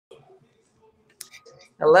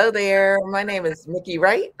Hello there. My name is Mickey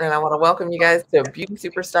Wright, and I want to welcome you guys to Beauty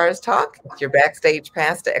Superstars Talk. It's your backstage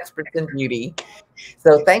pass to experts in beauty.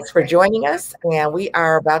 So thanks for joining us, and we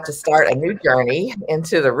are about to start a new journey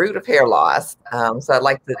into the root of hair loss. So I'd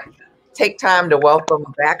like to take time to welcome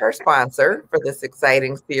back our sponsor for this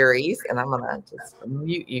exciting series, and I'm going to just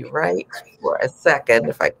mute you right for a second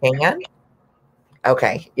if I can.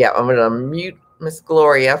 Okay, yeah, I'm going to mute Miss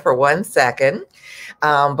Gloria for 1 second.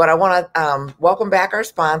 But I want to welcome back our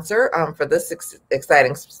sponsor for this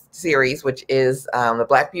exciting series, which is the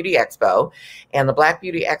Black Beauty Expo. And the Black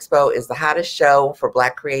Beauty Expo is the hottest show for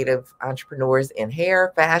Black creative entrepreneurs in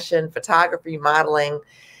hair, fashion, photography, modeling,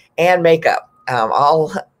 and makeup,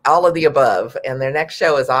 all of the above. And their next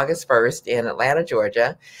show is August 1st in Atlanta,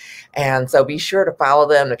 Georgia. And so be sure to follow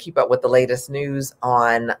them to keep up with the latest news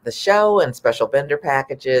on the show and special vendor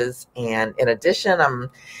packages. And in addition, I'm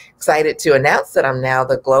excited to announce that I'm now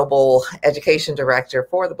the Global Education Director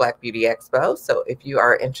for the Black Beauty Expo. So if you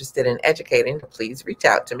are interested in educating, please reach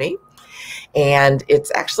out to me. And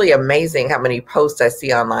it's actually amazing how many posts I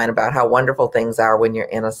see online about how wonderful things are when you're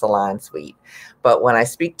in a salon suite. But when I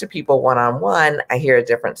speak to people one-on-one, I hear a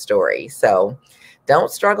different story. So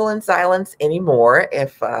don't struggle in silence anymore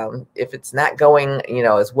if it's not going,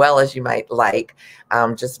 as well as you might like.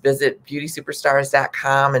 Just visit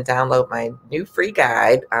beautysuperstars.com and download my new free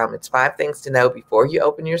guide. It's 5 things to know before you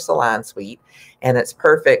open your salon suite, and it's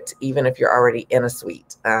perfect even if you're already in a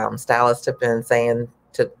suite. Stylists have been saying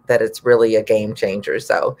that it's really a game changer.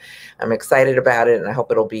 So I'm excited about it, and I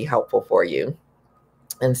hope it'll be helpful for you.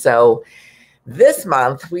 And so this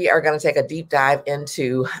month, we are going to take a deep dive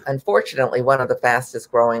into, unfortunately, one of the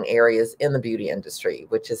fastest growing areas in the beauty industry,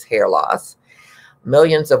 which is hair loss.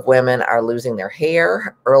 Millions of women are losing their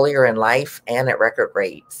hair earlier in life and at record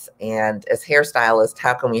rates. And as hairstylists,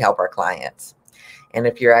 how can we help our clients? And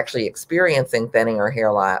if you're actually experiencing thinning or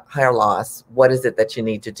hair loss, what is it that you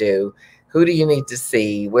need to do? Who do you need to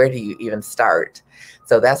see? Where do you even start?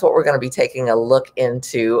 So that's what we're going to be taking a look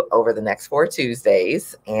into over the next 4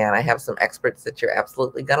 Tuesdays. And I have some experts that you're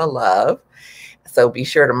absolutely going to love. So be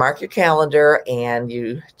sure to mark your calendar, and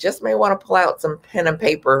you just may want to pull out some pen and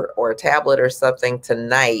paper or a tablet or something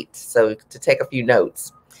tonight so to take a few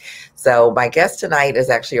notes. So my guest tonight is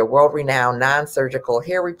actually a world-renowned non-surgical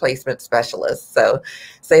hair replacement specialist. So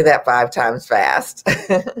say that 5 times fast.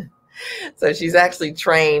 So she's actually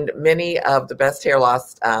trained many of the best hair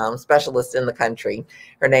loss specialists in the country.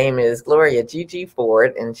 Her name is Gloria Gigi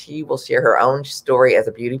Ford, and she will share her own story as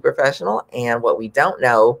a beauty professional and what we don't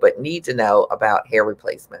know but need to know about hair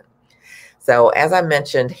replacement. So as I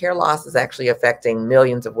mentioned, hair loss is actually affecting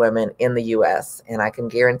millions of women in the U.S., and I can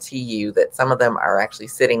guarantee you that some of them are actually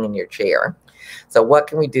sitting in your chair. So what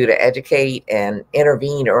can we do to educate and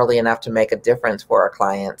intervene early enough to make a difference for our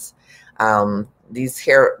clients? These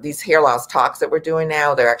hair loss talks that we're doing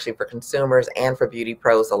now, they're actually for consumers and for beauty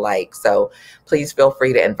pros alike. So please feel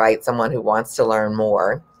free to invite someone who wants to learn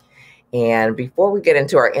more. And before we get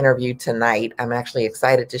into our interview tonight, I'm actually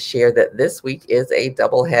excited to share that this week is a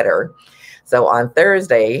double header. So on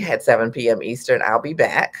Thursday at 7 p.m. Eastern, I'll be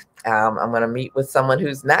back. I'm going to meet with someone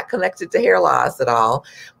who's not connected to hair loss at all,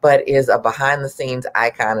 but is a behind-the-scenes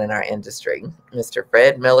icon in our industry, Mr.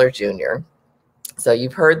 Fred Miller Jr. So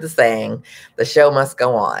you've heard the saying, the show must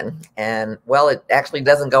go on. And well, it actually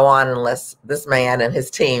doesn't go on unless this man and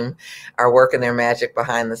his team are working their magic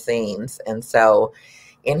behind the scenes. And so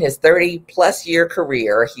in his 30-plus year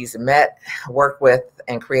career, he's met, worked with,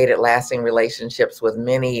 and created lasting relationships with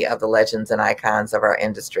many of the legends and icons of our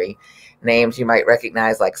industry. Names you might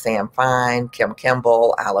recognize like Sam Fine, Kim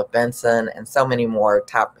Kimball, Olive Benson, and so many more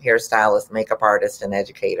top hairstylists, makeup artists, and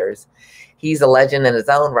educators. He's a legend in his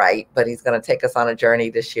own right, but he's going to take us on a journey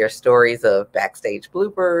to share stories of backstage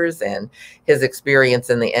bloopers and his experience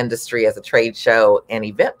in the industry as a trade show and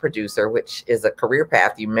event producer, which is a career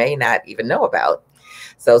path you may not even know about.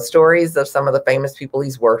 So stories of some of the famous people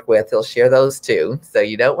he's worked with, he'll share those too. So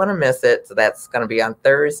you don't want to miss it. So that's going to be on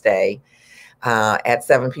Thursday at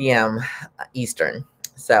 7 p.m. Eastern.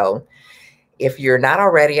 So if you're not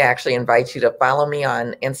already, I actually invite you to follow me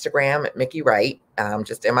on Instagram at Mickey Wright,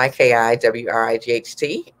 just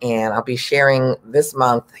MIKIWRIGHT, and I'll be sharing this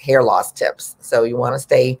month hair loss tips. So you want to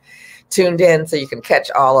stay tuned in so you can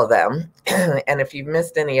catch all of them. And if you've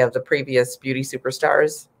missed any of the previous Beauty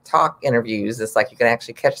Superstars Talk interviews, it's like you can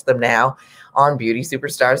actually catch them now on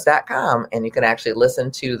beautysuperstars.com, and you can actually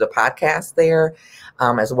listen to the podcast there,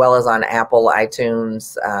 as well as on Apple,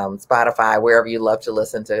 iTunes, Spotify, wherever you love to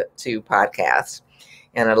listen to podcasts.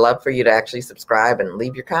 And I'd love for you to actually subscribe and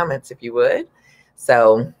leave your comments if you would.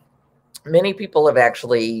 So many people have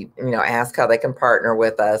actually, asked how they can partner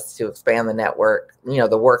with us to expand the network,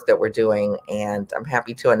 the work that we're doing. And I'm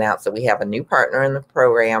happy to announce that we have a new partner in the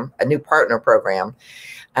program, a new partner program.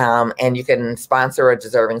 And you can sponsor a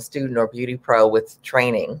deserving student or beauty pro with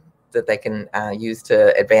training that they can use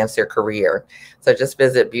to advance their career. So just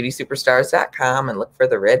visit beautysuperstars.com and look for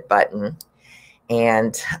the red button.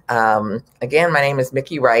 And again, my name is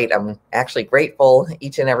Mickey Wright. I'm actually grateful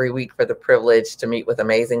each and every week for the privilege to meet with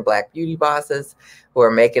amazing Black beauty bosses who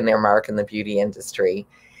are making their mark in the beauty industry.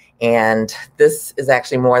 And this is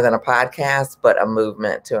actually more than a podcast, but a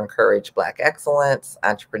movement to encourage Black excellence,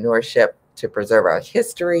 entrepreneurship, to preserve our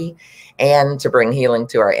history, and to bring healing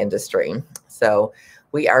to our industry. So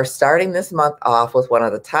we are starting this month off with one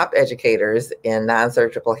of the top educators in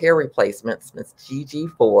non-surgical hair replacements, Ms. Gigi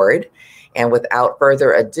Ford. And without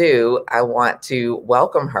further ado, I want to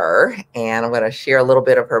welcome her, and I'm going to share a little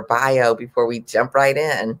bit of her bio before we jump right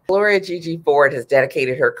in. Gloria Gigi Ford has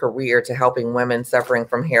dedicated her career to helping women suffering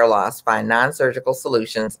from hair loss find non-surgical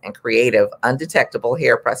solutions and creative, undetectable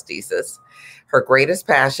hair prosthesis. Her greatest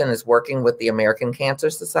passion is working with the American Cancer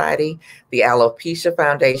Society, the Alopecia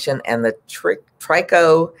Foundation, and the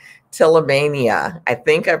Trichotillomania, I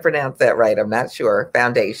think I pronounced that right, I'm not sure,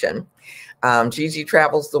 Foundation. Gigi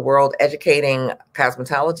travels the world educating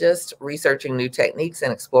cosmetologists, researching new techniques,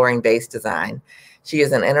 and exploring base design. She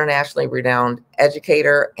is an internationally renowned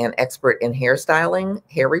educator and expert in hairstyling,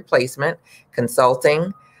 hair replacement,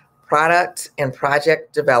 consulting, product and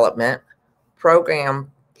project development, program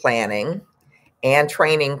planning, and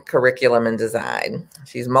training, curriculum, and design.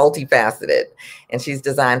 She's multifaceted, and she's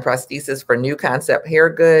designed prosthesis for new concept hair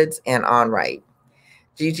goods and Onrite.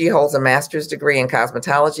 Gigi holds a master's degree in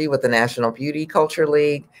cosmetology with the National Beauty Culture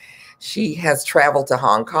League. She has traveled to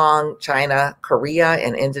Hong Kong, China, Korea,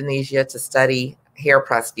 and Indonesia to study hair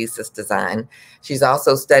prosthesis design. She's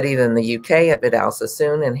also studied in the UK at Vidal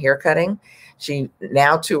Sassoon in hair cutting. She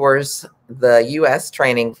now tours the US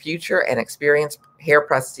training future and experienced hair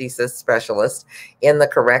prosthesis specialists in the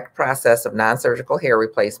correct process of non-surgical hair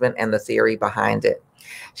replacement and the theory behind it.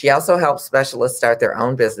 She also helps specialists start their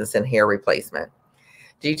own business in hair replacement.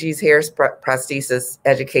 Gigi's hair prosthesis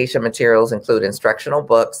education materials include instructional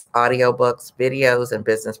books, audio books, videos, and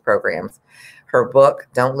business programs. Her book,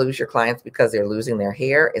 Don't Lose Your Clients Because They're Losing Their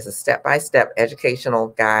Hair, is a step-by-step educational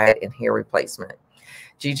guide in hair replacement.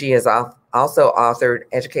 Gigi has also authored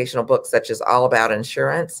educational books such as All About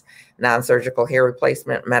Insurance, Non-Surgical Hair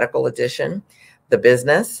Replacement Medical Edition, The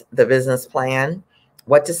Business Plan,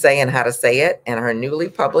 What to Say and How to Say It, and her newly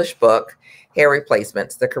published book, Hair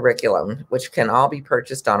Replacements, the Curriculum, which can all be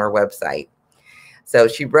purchased on her website. So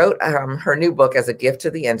she wrote her new book as a gift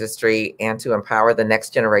to the industry and to empower the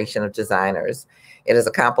next generation of designers. It is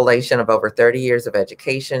a compilation of over 30 years of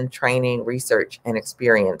education, training, research, and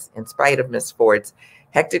experience. In spite of Ms. Ford's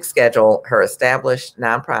hectic schedule, her established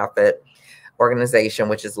nonprofit organization,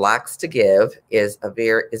 which is Locks to Give, is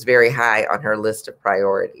very high on her list of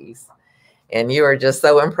priorities. And you are just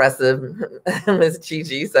so impressive, Ms.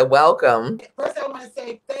 Gigi. So welcome. First, I want to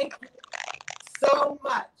say thank you so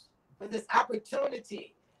much for this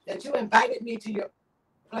opportunity that you invited me to your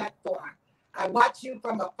platform. I watch you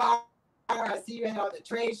from afar. I see you at all the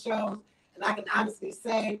trade shows, and I can honestly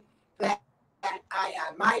say that I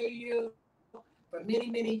admire you for many,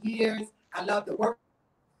 many years. I love the work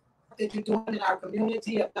that you're doing in our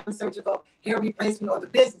community of non-surgical hair replacement, or the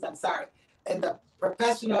business, and the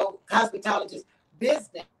professional cosmetologist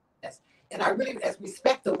business. And I really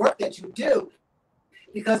respect the work that you do,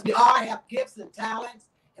 because we all have gifts and talents,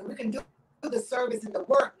 and we can do the service and the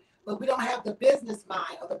work, but we don't have the business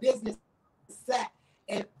mind or the business set.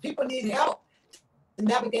 And people need help to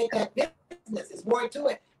navigate that business. There's more to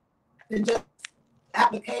it than just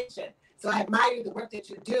application. So I admire the work that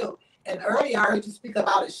you do. And earlier I heard you speak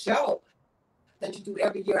about a show that you do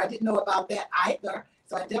every year. I didn't know about that either.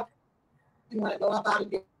 So I definitely want to know about it,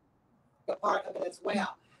 be a part of it as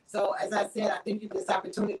well. So as I said, I thank you for this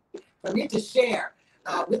opportunity for me to share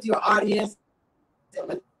with your audience and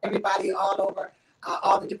with everybody all over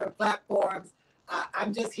all the different platforms.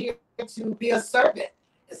 I'm just here to be a servant.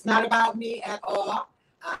 It's not about me at all.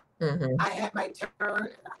 I had my turn,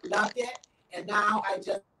 and I loved it. And now I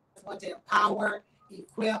just want to empower,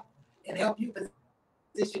 equip, and help you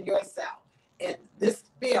position yourself in this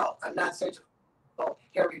field of non-surgical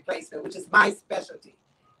hair replacement, which is my specialty.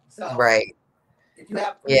 So, right. If you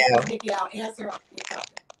have questions, I'll answer.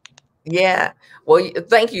 Yeah. Well,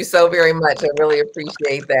 thank you so very much. I really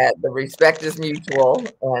appreciate that. The respect is mutual,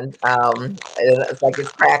 and it's like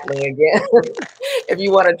it's crackling again. If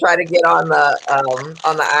you want to try to get on the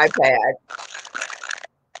iPad,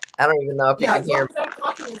 I don't even know if you can hear me.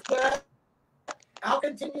 I'll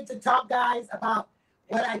continue to talk, guys, about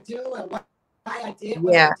what I do and why I did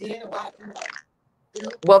what I did and why I did what I do.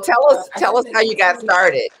 Well, tell us how you got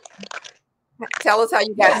started. Tell us how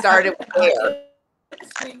you got started with hair.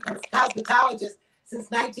 Cosmetologist since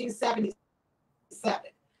 1977.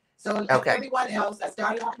 So like everyone else, I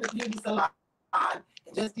started off in a beauty salon and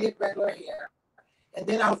just did regular hair. And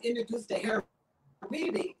then I was introduced to hair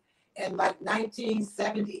weaving in like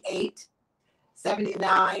 1978,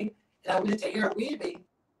 79, and I went into hair weaving.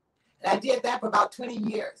 And I did that for about 20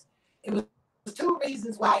 years. It was two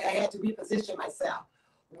reasons why I had to reposition myself.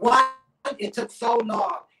 One, it took so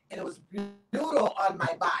long and it was brutal on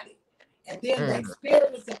my body. And then the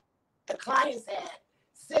experience that the clients had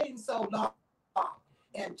sitting so long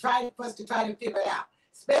and trying for us to try to figure it out,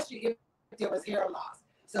 especially if there was hair loss.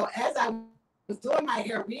 So as I was doing my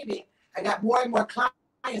hair weaving, I got more and more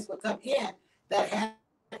clients would come in that had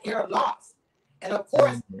hair loss. And of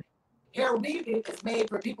course, hair weaving is made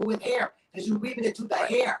for people with hair because you're weaving it to the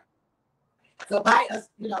hair. So by us,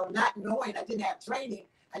 not knowing, I didn't have training,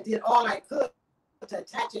 I did all I could to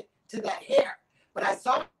attach it to that hair. But I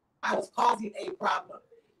saw I was causing a problem.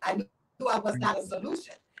 I knew I was not a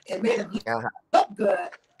solution. It made it look good,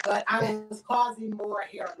 but I was causing more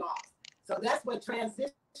hair loss. So that's what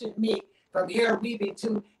transitioned me from hair weaving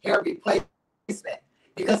to hair replacement,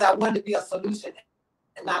 because I wanted to be a solution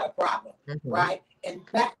and not a problem, right? And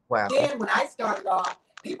back then, when I started off,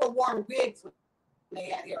 people wore wigs when they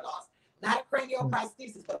had hair loss. Not a cranial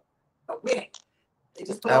prosthesis, but a wig. They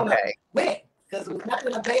just put on a wig because there was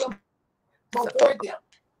nothing available for them.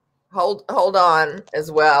 Hold on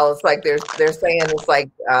as well. It's like they're saying it's like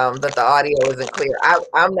that the audio isn't clear.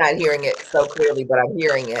 I'm not hearing it so clearly, but I'm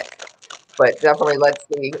hearing it. But definitely, let's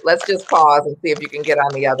see. Let's just pause and see if you can get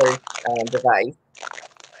on the other device,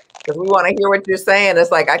 because we want to hear what you're saying. It's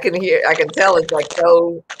like I can tell it's like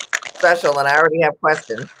so special, and I already have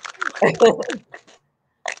questions.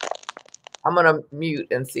 I'm gonna mute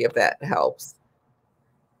and see if that helps.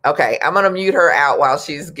 Okay, I'm going to mute her out while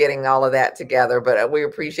she's getting all of that together, but we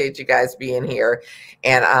appreciate you guys being here.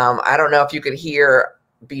 And I don't know if you could hear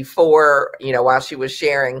before, while she was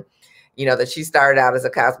sharing, that she started out as a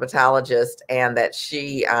cosmetologist and that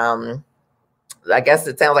she, I guess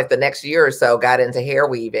it sounds like the next year or so, got into hair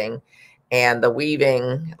weaving. And the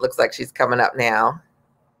weaving looks like she's coming up now.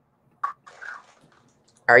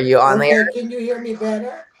 Are you on there? Can you hear me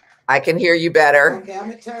better? I can hear you better. Okay, I'm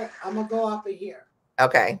going to go off of here.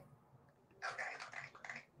 Okay.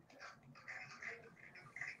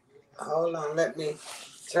 Hold on, let me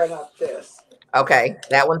turn off this. Okay,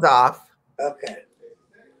 that one's off. Okay.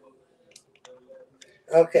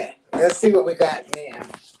 Okay, let's see what we got now.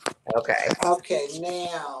 Okay. Okay,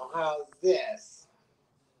 now, how's this?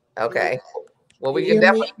 Okay. Well, we can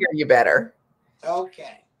definitely hear you better.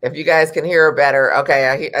 Okay. If you guys can hear her better.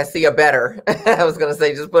 Okay, I see a better. I was going to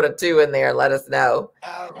say just put a 2 in there and let us know.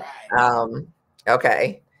 All right.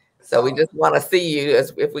 Okay. So we just want to see you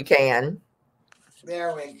if we can.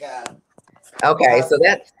 There we go. Okay, so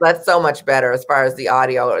that's so much better as far as the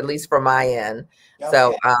audio, at least from my end. Okay.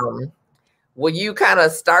 So will you kind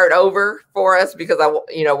of start over for us, because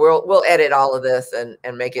we'll edit all of this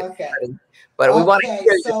and make it ready. But we want to hear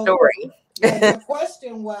your story. The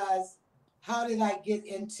question was, how did I get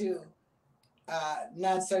into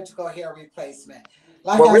non-surgical hair replacement?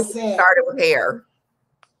 Like I said, started with hair.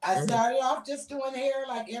 I started off just doing hair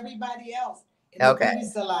like everybody else in the beauty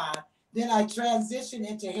salon. Then I transitioned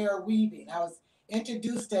into hair weaving. I was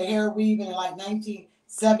introduced to hair weaving in like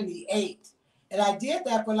 1978. And I did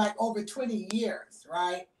that for like over 20 years,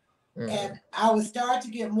 right? And I would start to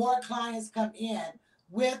get more clients come in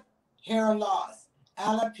with hair loss,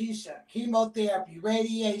 alopecia, chemotherapy,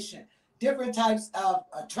 radiation, different types of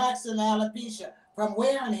tracts and alopecia from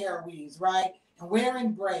wearing hair weaves, right? And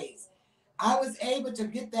wearing braids. I was able to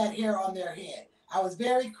get that hair on their head. I was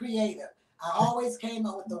very creative. I always came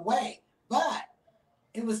up with a way, but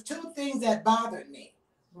it was 2 things that bothered me.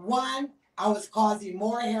 1, I was causing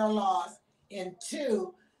more hair loss, and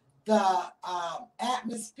 2, the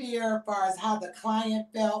atmosphere as far as how the client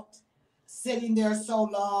felt sitting there so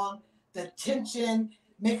long, the tension,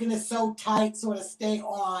 making it so tight so to stay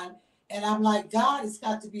on. And I'm like, God, it's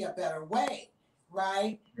got to be a better way,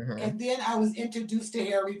 right? And then I was introduced to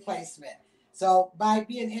hair replacement. So by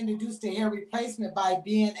being introduced to hair replacement, by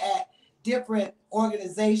being at different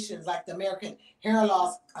organizations like the American Hair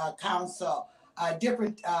Loss Council,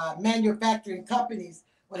 different manufacturing companies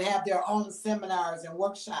would have their own seminars and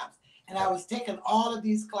workshops. And I was taking all of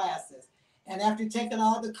these classes. And after taking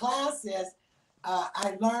all the classes,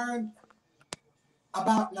 I learned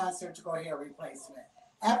about non-surgical hair replacement.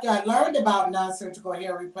 After I learned about non-surgical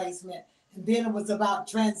hair replacement, And then it was about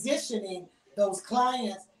transitioning those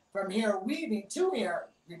clients from hair weaving to hair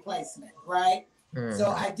replacement, right?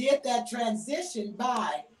 So I did that transition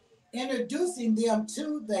by introducing them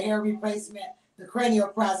to the hair replacement, the cranial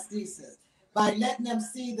prosthesis, by letting them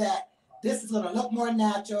see that this is going to look more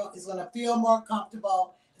natural, it's going to feel more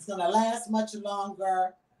comfortable, it's going to last much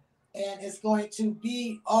longer, and it's going to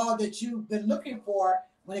be all that you've been looking for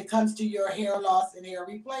when it comes to your hair loss and hair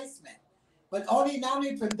replacement. But not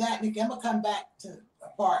only from that, Nikki, I'm going to come back to a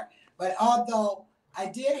part, but although I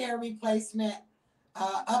did hair replacement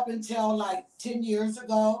up until like 10 years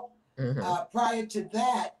ago, prior to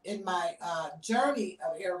that, in my journey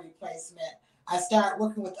of hair replacement, I started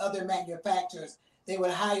working with other manufacturers. They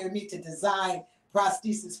would hire me to design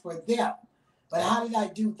prostheses for them. But how did I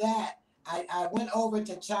do that? I went over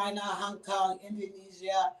to China, Hong Kong,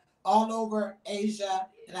 Indonesia, all over Asia,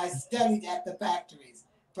 and I studied at the factories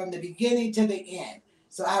from the beginning to the end.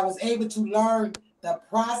 So I was able to learn the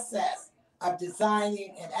process of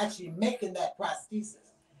designing and actually making that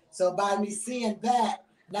prosthesis. So by me seeing that,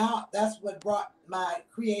 now that's what brought my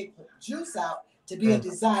creative juice out to be a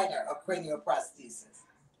designer of cranial prosthesis.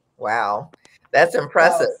 Wow, that's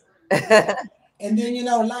impressive. So, yeah. And then,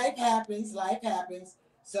 life happens.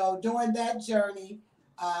 So during that journey,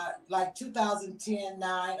 like 2010,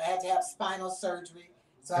 I had to have spinal surgery.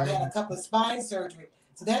 So I've had a couple of spine surgery.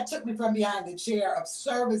 So that took me from behind the chair of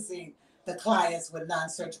servicing the clients with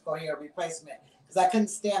non-surgical hair replacement because I couldn't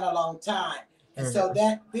stand a long time. And so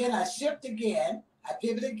then I shift again, I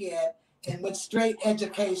pivot again, and went straight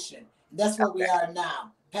education. And that's where we are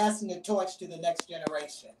now, passing the torch to the next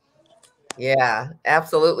generation. Yeah,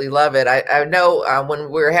 absolutely love it. I know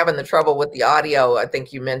when we were having the trouble with the audio, I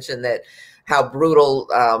think you mentioned that how brutal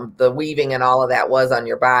the weaving and all of that was on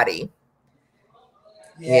your body.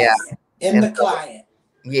 Yes, yeah. The client.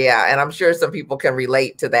 Yeah, and I'm sure some people can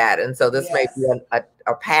relate to that. And so this may be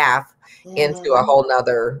a path into a whole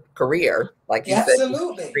nother career, like you said.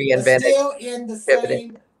 Absolutely. Reinvented. Still in the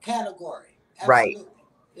same category. Absolutely. Right.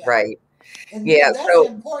 Yeah. Right. And yeah, that's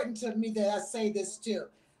important to me that I say this too.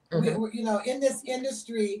 In this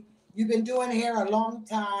industry, you've been doing hair a long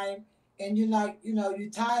time, and you're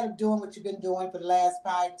tired of doing what you've been doing for the last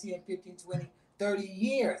 5, 10, 15, 20, 30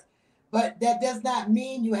 years. But that does not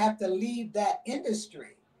mean you have to leave that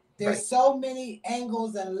industry. There's so many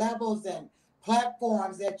angles and levels and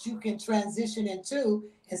platforms that you can transition into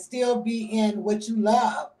and still be in what you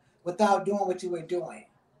love without doing what you were doing.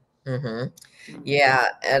 Yeah,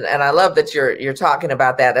 and I love that you're talking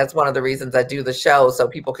about that. That's one of the reasons I do the show, so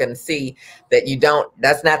people can see that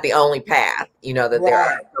that's not the only path, that there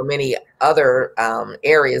are so many other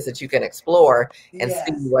areas that you can explore and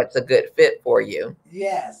see what's a good fit for you.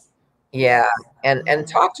 Yes. Yeah. And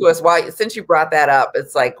talk to us since you brought that up,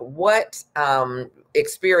 it's like, what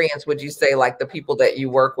experience would you say, like the people that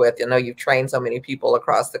you work with, you've trained so many people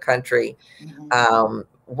across the country,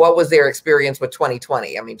 what was their experience with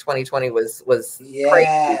 2020? I mean, 2020 was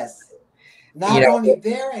crazy. Not only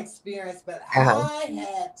their experience, but I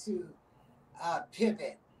had to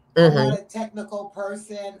pivot. I'm not a technical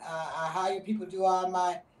person. I hire people to do all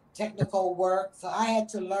my technical work. So I had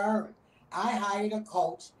to learn. I hired a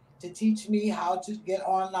coach to teach me how to get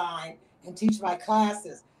online and teach my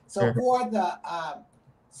classes. So for the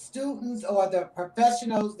students or the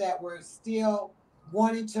professionals that were still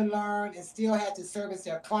wanting to learn and still had to service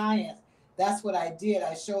their clients, that's what I did.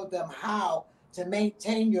 I showed them how to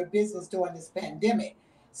maintain your business during this pandemic.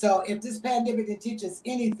 So if this pandemic didn't teach us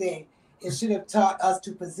anything, it should have taught us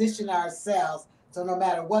to position ourselves so no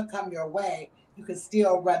matter what come your way, you can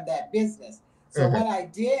still run that business. So what I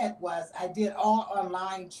did was I did all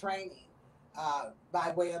online training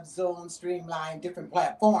by way of Zoom, Streamline, different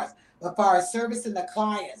platforms. But for our servicing the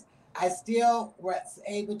clients, I still was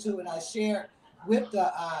able to, and I shared with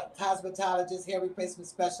the cosmetologists, hair replacement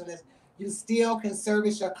specialists, you still can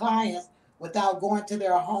service your clients without going to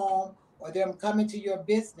their home or them coming to your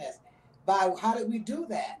business. How did we do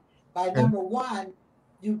that? By number one,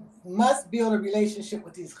 you must build a relationship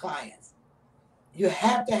with these clients. You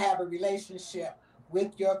have to have a relationship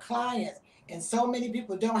with your clients. And so many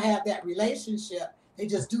people don't have that relationship. They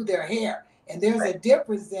just do their hair. And there's a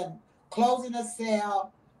difference in closing a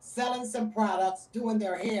sale, selling some products, doing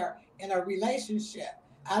their hair, and a relationship.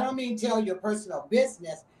 I don't mean tell your personal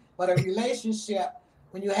business, but a relationship.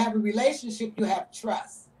 When you have a relationship, you have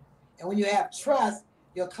trust. And when you have trust,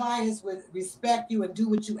 your clients would respect you and do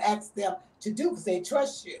what you ask them to do because they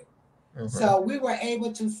trust you. So we were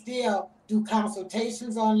able to still do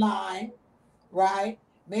consultations online, right?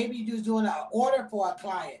 Maybe you're doing an order for a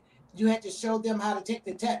client. You had to show them how to take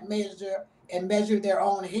the tape measure and measure their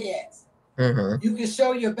own heads. Mm-hmm. You can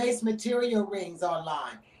show your base material rings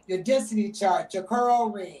online, your density chart, your curl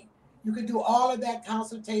ring. You can do all of that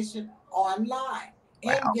consultation online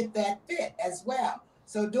and Wow. get that fit as well.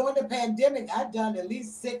 So during the pandemic, I've done at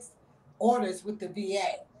least 6 orders with the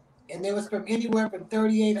VA, and there was from anywhere from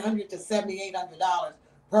 $3,800 to $7,800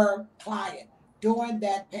 per client during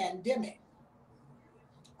that pandemic.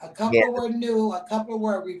 A Yeah. couple were new, a couple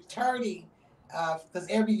were returning, because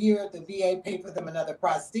every year the VA paid for them another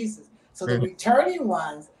prosthesis. So the Mm-hmm. returning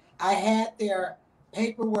ones, I had their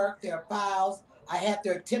paperwork, their files, I had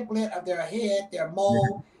their template of their head, their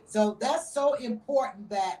mold. So that's so important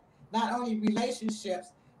that not only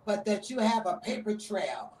relationships, but that you have a paper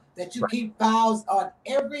trail, that you Right. keep files on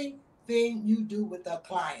everything you do with a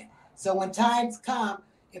client. So when times come,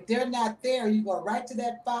 if they're not there, you go right to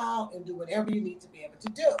that file and do whatever you need to be able to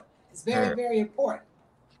do. It's very, Mm. very important.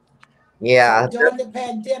 So Yeah. during the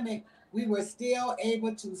pandemic, we were still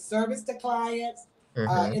able to service the clients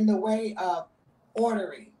Mm-hmm. in the way of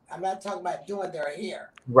ordering. I'm not talking about doing their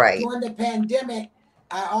hair. Right. During the pandemic,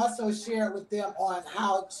 I also shared with them on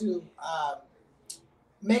how to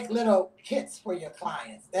make little kits for your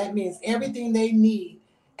clients. That means everything they need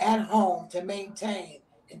at home to maintain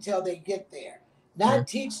until they get there. Mm. Not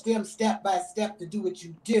teach them step by step to do what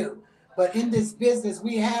you do, but in this business,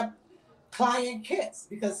 we have client kits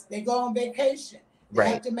because they go on vacation. They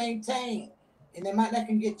have Right. to maintain and they might not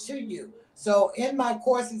can get to you. So in my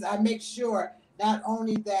courses, I make sure not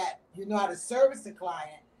only that you know how to service the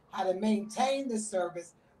client, how to maintain the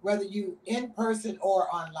service, whether you in person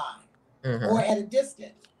or online or Mm-hmm. at a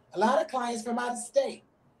distance. A lot of clients from out of state.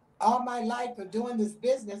 All my life of doing this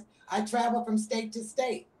business, I travel from state to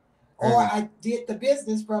state. Or Mm-hmm. I did the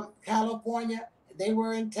business from California. They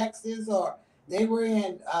were in Texas or they were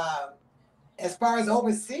in, as far as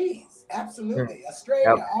overseas. Absolutely. Yep.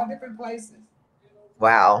 Australia, all different places.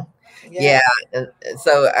 Wow. Yeah. Yes. And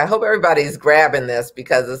so I hope everybody's grabbing this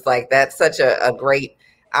because it's like that's such a great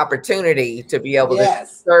opportunity to be able to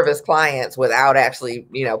Yes. service clients without actually,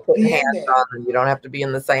 putting Be hands in on there. them. You don't have to be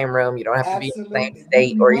in the same room. You don't have to be in the same Absolutely.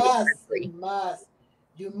 state or even country.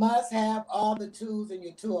 You must have all the tools in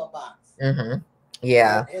your toolbox. Mm-hmm.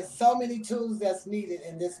 Yeah. It's so many tools that's needed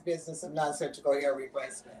in this business of non-surgical hair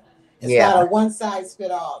replacement. It's Yeah. not a one size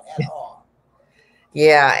fit all at all.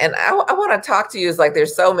 Yeah, and I want to talk to you. Is like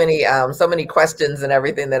there's so many questions and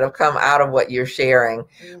everything that have come out of what you're sharing,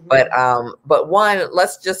 but one,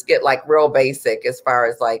 let's just get like real basic as far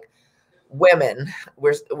as like women.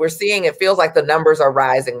 We're seeing it feels like the numbers are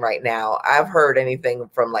rising right now. I've heard anything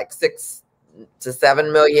from like 6 to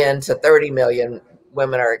 7 million to 30 million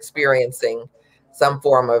women are experiencing some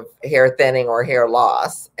form of hair thinning or hair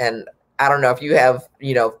loss, and I don't know if you have,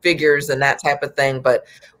 figures and that type of thing, but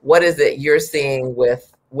what is it you're seeing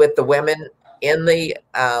with the women in the,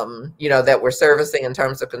 that we're servicing in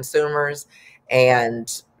terms of consumers?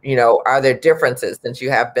 And, are there differences since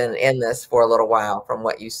you have been in this for a little while from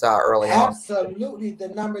what you saw early on? Absolutely. The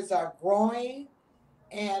numbers are growing,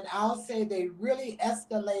 and I'll say they really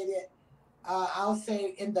escalated. I'll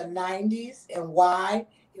say in the 90s, and why?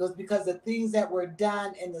 It was because of things that were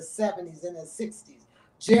done in the 70s and the 60s. Mm,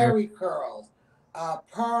 Jerry curls,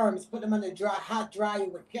 perms, put them in the hot dryer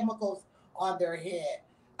with chemicals on their head,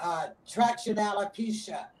 traction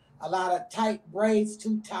alopecia, a lot of tight braids,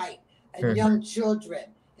 too tight, and mhm, young children.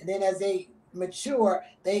 And then as they mature,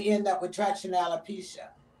 they end up with traction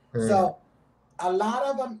alopecia. mm, So a lot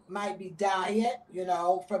of them might be diet,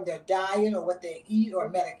 from their diet or what they eat or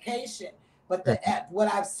medication. But mhm, what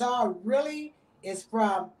I saw really is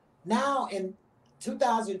from now in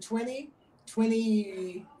 2020,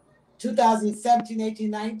 2017, 18,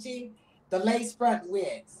 19, the lace front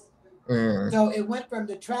wigs. mm, So it went from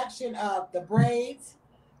the traction of the braids,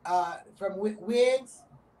 from wigs,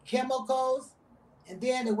 chemicals, and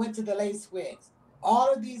then it went to the lace wigs.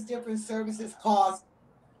 All of these different services cause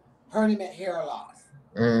permanent hair loss.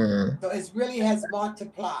 mm. So it really has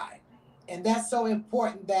multiplied. And that's so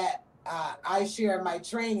important that I share in my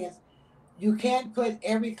trainings. You can't put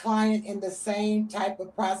every client in the same type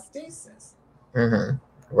of prosthesis. Mhm.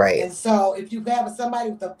 Right. And so if you have somebody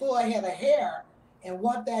with a full head of hair and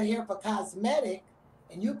want that hair for cosmetic,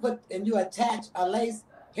 and you attach a lace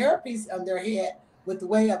hairpiece on their head with the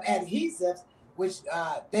way of adhesives, which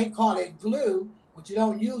they call it glue, which you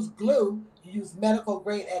don't use glue, you use medical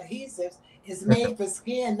grade adhesives. It's made for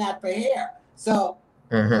skin, not for hair. So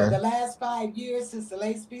for the Mhm. last 5 years, since the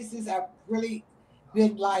lace pieces have really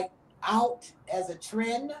been like out as a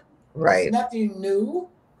trend, it's Right. nothing new.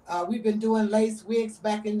 We've been doing lace wigs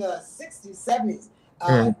back in the 60s, 70s,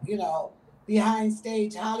 Mm. behind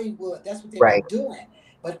stage Hollywood. That's what they've been Right. doing.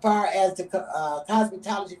 But far as the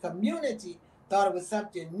cosmetology community thought it was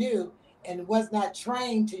something new and was not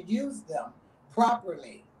trained to use them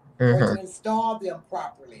properly or to install them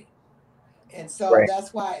properly. And so Right.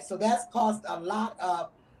 that's why, so that's caused a lot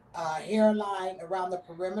of hairline around the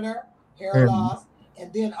perimeter, hair Mm-hmm. loss,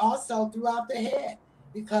 and then also throughout the head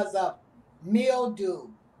because of mildew,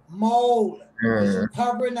 mold, because you're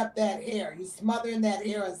covering up that hair, you're smothering that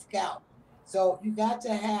hair and scalp. So you got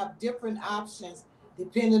to have different options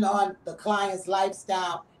depending on the client's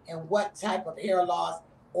lifestyle and what type of hair loss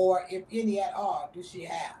or if any at all do she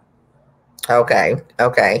have. Okay.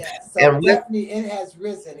 Okay. Yeah, so And with definitely it has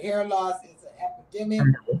risen. Hair loss is an epidemic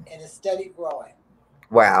and it's steady growing.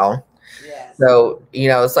 wow. Yes. So,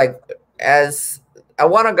 it's like, as I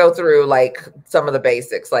want to go through like some of the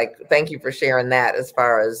basics, like thank you for sharing that as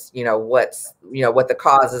far as, what's, what the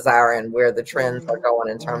causes are and where the trends are going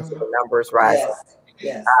in terms of the numbers rising.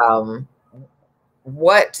 Yes. Yes.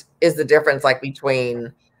 What is the difference like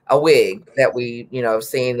between a wig that we, have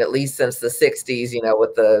seen at least since the 60s,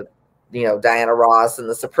 with the, Diana Ross and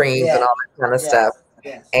the Supremes and all that kind of stuff,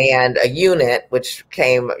 and a unit, which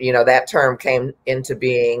came, that term came into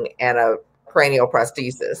being, and a cranial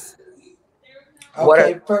prosthesis. What are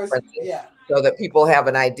Okay, the first, differences so that people have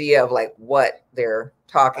an idea of like what they're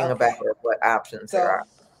talking about or what options there are?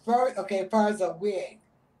 First, first a wig.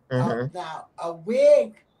 Mm-hmm. Now, a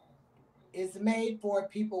wig is made for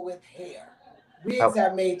people with hair. Wigs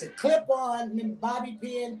are made to clip on, bobby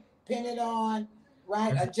pin it on,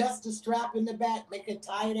 right? Adjust the strap in the back, make it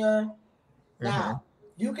tighter. Now,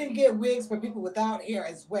 you can get wigs for people without hair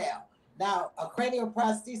as well. Now, a cranial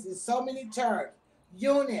prosthesis is so many terms: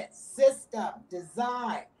 unit, system,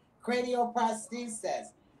 design, cranial prosthesis.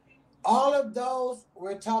 All of those,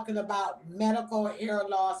 we're talking about medical hair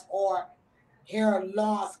loss or hair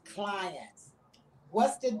loss clients.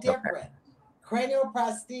 What's the difference? Cranial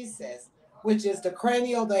prosthesis, which is the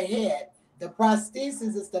cranial, the head. The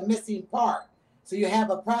prosthesis is the missing part. So you have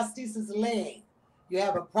a prosthesis leg, you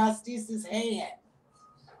have a prosthesis hand.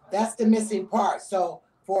 That's the missing part. So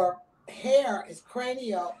for hair, is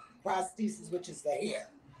cranial prosthesis, which is the hair,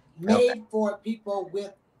 made for people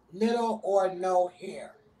with little or no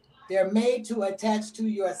hair. They're made to attach to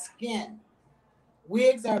your skin.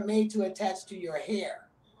 Wigs are made to attach to your hair.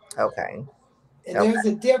 Okay. And there's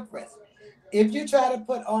a difference. If you try to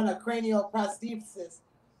put on a cranial prosthesis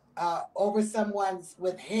over someone's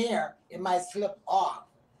with hair, it might slip off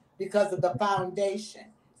because of the foundation.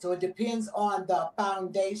 So it depends on the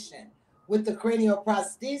foundation. With the cranial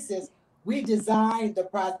prosthesis, we design the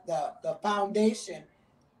foundation.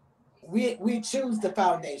 We choose the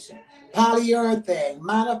foundation: polyurethane,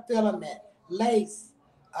 monofilament, lace,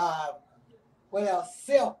 what else?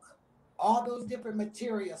 Silk, all those different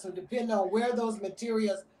materials. So depending on where those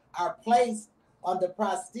materials are placed on the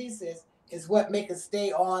prosthesis is what make it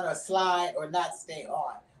stay on or slide or not stay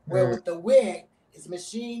on. Where with the wig, it's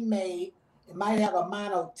machine made. It might have a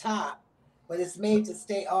mono top, but it's made to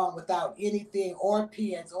stay on without anything or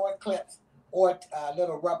pins or clips or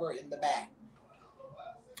little rubber in the back.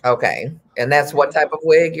 Okay. And that's what type of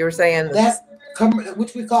wig you were saying? That's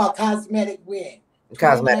which we call cosmetic wig.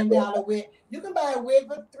 $29 wig. You can buy a wig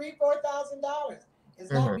for $3,000-$4,000.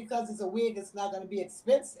 It's not because it's a wig, it's not going to be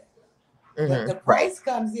expensive. But the price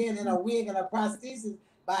comes in a wig and a prosthesis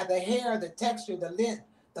by the hair, the texture, the length,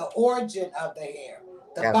 the origin of the hair,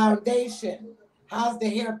 the foundation. How's the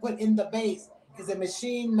hair put in the base? Is it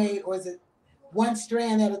machine made or is it one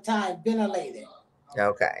strand at a time, ventilated?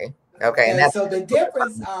 Okay. Okay. And so the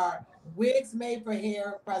difference are wigs made for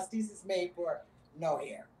hair, prosthesis made for no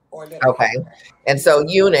hair or little hair. And so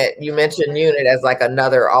unit, you mentioned unit as like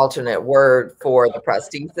another alternate word for the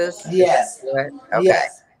prosthesis. Yes.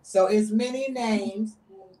 Yes. So it's many names,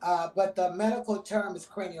 but the medical term is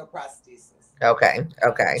cranial prosthesis. Okay.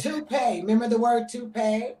 Okay. Toupee. Remember the word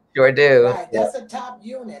toupee? Sure do. Right. That's a top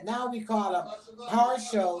unit. Now we call them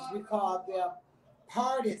partials. We call them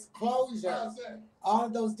parted, closures, all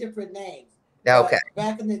of those different names. Okay. But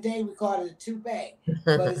back in the day, we called it a toupee.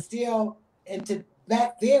 But it's still,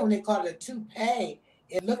 back then when they called it a toupee,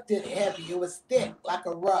 it looked heavy. It was thick, like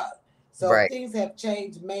a rug. So things have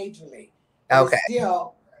changed majorly. It's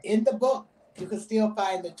still, in the book, you can still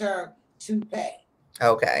find the term toupee.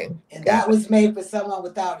 Okay. And that was made for someone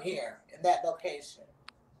without hair in that location.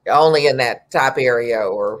 Only in that top area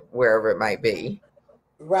or wherever it might be.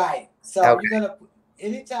 Right. So you're going to,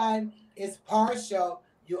 anytime it's partial,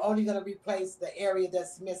 you're only going to replace the area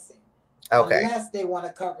that's missing. Okay. Unless they want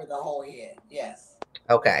to cover the whole head. Yes.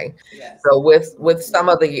 Okay. Yes. So with some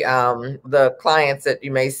of the clients that you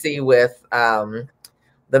may see with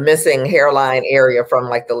the missing hairline area from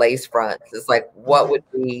like the lace fronts. It's like, what would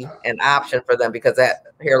be an option for them, because that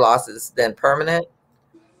hair loss is then permanent?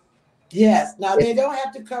 Yes. Now they don't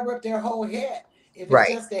have to cover up their whole head. If it's Right.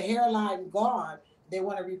 just the hairline gone, they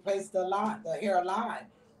want to replace the hairline.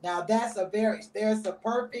 Now there's a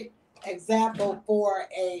perfect example for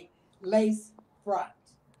a lace front.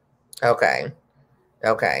 Okay.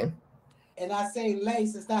 Okay. And I say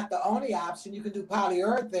lace is not the only option. You can do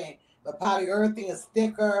polyurethane, but polyurethane is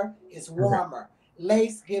thicker, it's warmer.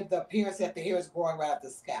 Lace gives the appearance that the hair is growing right off the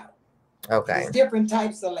scalp. Okay. There's different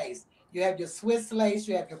types of lace. You have your Swiss lace,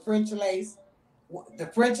 you have your French lace. The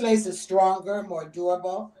French lace is stronger, more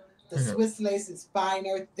durable. The Swiss lace is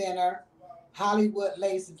finer, thinner. Hollywood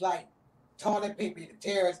lace is like toilet paper, it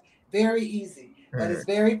tears very easy, but it's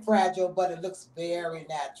very fragile, but it looks very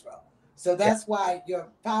natural. So that's why your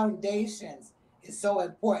foundations is so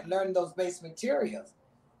important, learning those base materials,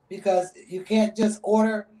 because you can't just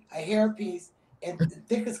order a hairpiece and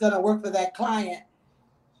think it's going to work for that client.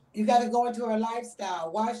 You got to go into her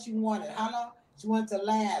lifestyle, why she want it, how long she wants it to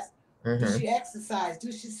last. Does she exercise?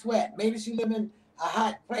 Does she sweat? Maybe she live in a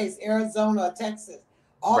hot place, Arizona or Texas.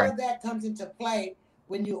 All of that comes into play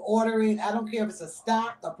when you order it. I don't care if it's a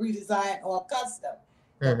stock, a pre-designed, or a custom.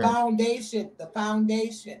 The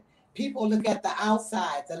foundation. People look at the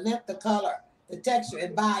outside, the length, the color, the texture,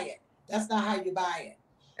 and buy it. That's not how you buy it.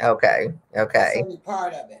 Okay. Okay. That's only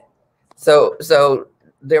part of it. So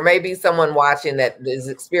there may be someone watching that is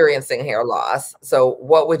experiencing hair loss. So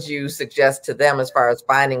what would you suggest to them as far as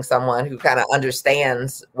finding someone who kind of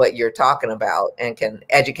understands what you're talking about and can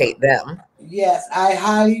educate them? Yes, I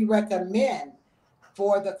highly recommend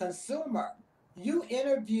for the consumer, you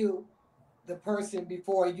interview the person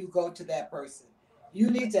before you go to that person. You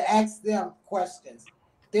need to ask them questions,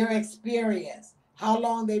 their experience, how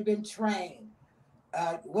long they've been trained,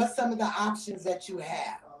 what's some of the options that you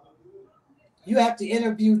have. You have to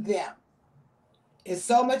interview them. There's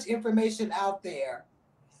so much information out there,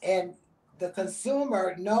 and the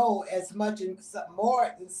consumer know as much and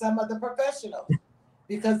more than some of the professionals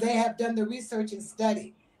because they have done the research and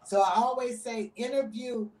study. So I always say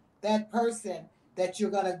interview that person that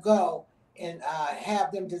you're going to go and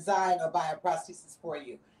have them design or buy a prosthesis for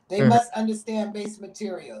you. They must understand base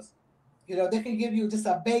materials. You know, they can give you just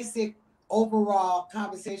a basic overall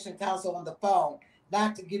conversation counsel on the phone,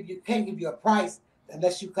 not to give you, can't give you a price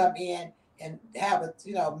unless you come in and have a,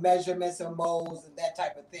 measurements or molds and that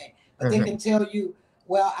type of thing. But they can tell you,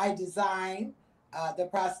 well, I design the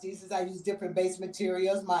prosthesis. I use different base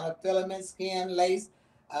materials, monofilament, skin, lace,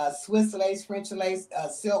 Swiss lace, French lace,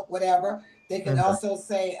 silk, whatever. They can also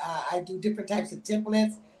say, I do different types of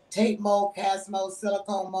templates, tape mold, cast mold,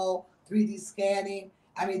 silicone mold, 3D scanning.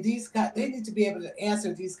 I mean, they need to be able to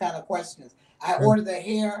answer these kind of questions. I order the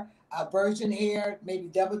hair, virgin hair, maybe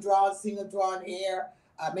double drawn, single drawn hair,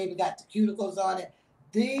 maybe got the cuticles on it.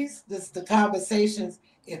 The conversations,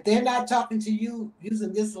 if they're not talking to you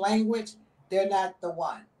using this language, they're not the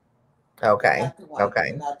one. Okay. They're not the one. Okay.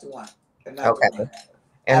 They're not the one. They're not Okay. the one.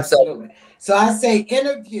 And absolutely. So I say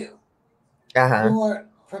interview your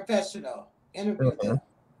professional. Interview them.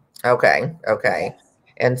 Okay. Okay. Yes.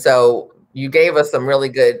 And so you gave us some really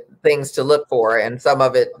good things to look for, and some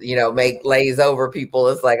of it, may glaze over people.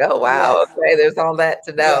 It's like, oh wow, okay, there's all that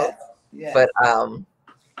to know. Yes. But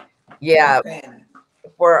yeah,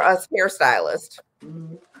 for us hairstylists,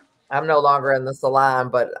 I'm no longer in the salon,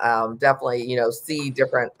 but definitely, see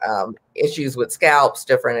different issues with scalps,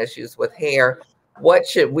 different issues with hair. What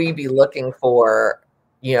should we be looking for,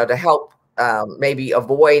 to help maybe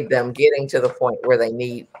avoid them getting to the point where they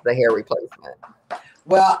need the hair replacement?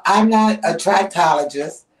 Well, I'm not a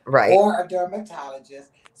trichologist or a dermatologist,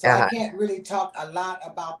 so I can't really talk a lot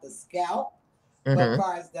about the scalp. But as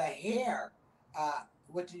far as the hair,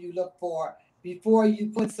 what do you look for before you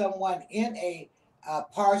put someone in a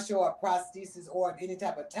partial or prosthesis or any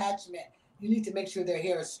type of attachment? You need to make sure their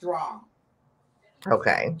hair is strong.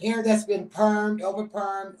 Okay. Hair that's been permed,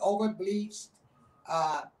 over bleached,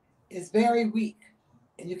 is very weak,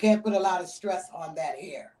 and you can't put a lot of stress on that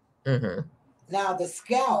hair. Now, the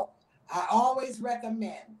scalp, I always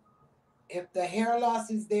recommend, if the hair loss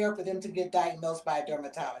is there, for them to get diagnosed by a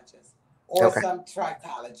dermatologist or some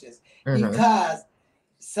trichologist, because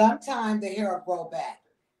sometimes the hair will grow back.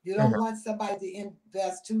 You don't want somebody to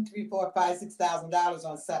invest $2,000, $3,000, $4,000, $5,000, $6,000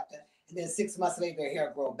 on something, and then 6 months later, their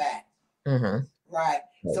hair grow back. Right.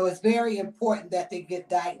 So it's very important that they get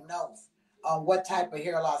diagnosed on what type of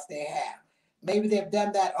hair loss they have. Maybe they've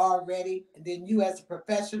done that already, and then you as a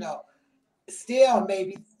professional, still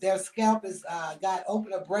maybe their scalp has got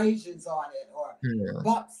open abrasions on it, or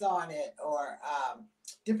bumps on it, or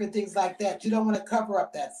different things like that. You don't want to cover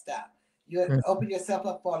up that stuff. You open yourself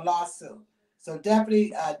up for a lawsuit. So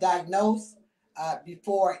definitely diagnose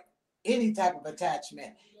before any type of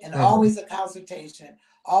attachment, and always a consultation,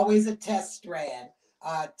 always a test strand.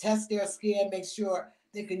 Test their skin, make sure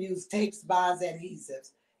they can use tapes, bonds,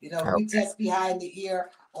 adhesives. You know, we test behind the ear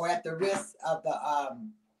or at the wrist of the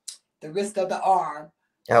arm.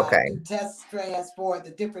 Do test strands for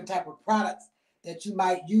the different type of products that you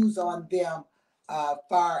might use on them,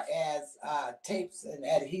 far as tapes and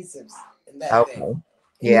adhesives and that thing.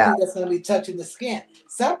 Anything that's going to be touching the skin.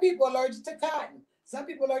 Some people are allergic to cotton. Some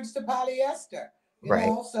people are allergic to polyester. You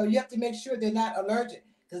know, so you have to make sure they're not allergic,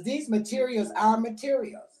 because these materials are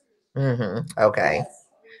materials. Okay. Yes.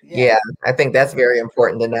 Yeah, I think that's very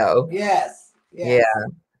important to know. Yes. Yeah.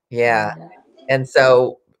 Yeah. And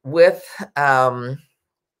so with you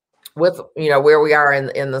know, where we are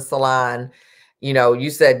in the salon, you know, you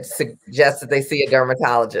suggest that they see a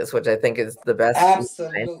dermatologist, which I think is the best.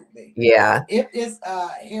 Absolutely. Yeah. If it's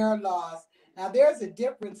hair loss, now there's a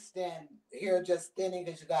difference than hair just thinning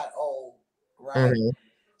because you got old, right?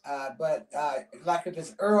 But like if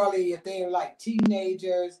it's early, if they're like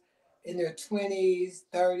teenagers in their 20s,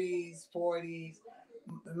 30s, 40s,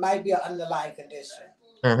 it might be an underlying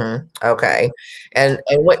condition. Okay. And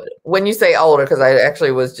when you say older, because I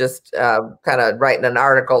actually was just kind of writing an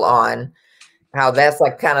article on how that's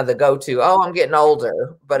like kind of the go-to. Oh, I'm getting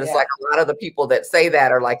older. But it's like a lot of the people that say that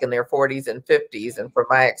are like in their 40s and 50s. And from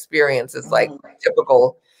my experience, it's like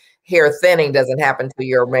typical hair thinning doesn't happen till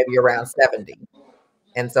you're maybe around 70.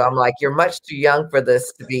 And so I'm like, you're much too young for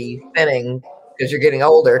this to be thinning because you're getting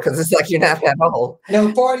older, because it's like you're not that old.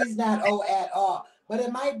 No, 40 is not old at all. But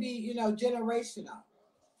it might be, you know, generational.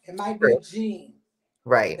 It might be a gene.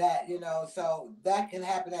 Right. That, you know, so that can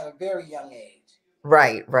happen at a very young age.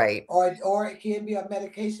 Right. Or it can be a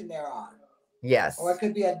medication they're on. Yes. Or it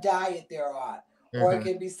could be a diet they're on. Or it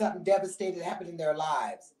could be something devastating that happened in their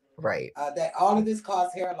lives. Right. That all of this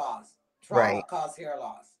cause hair loss. Trauma cause hair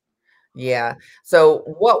loss. Yeah. So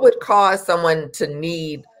what would cause someone to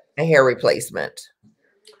need a hair replacement?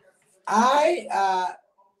 I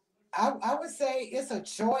would say it's a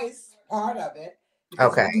choice part of it.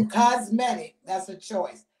 Because when you do cosmetic, that's a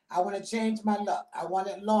choice. I want to change my look. I want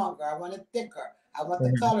it longer. I want it thicker. I want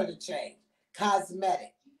the color to change.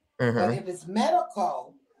 Cosmetic. But if it's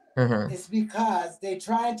medical, it's because they're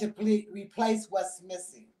trying to replace what's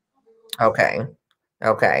missing. Okay.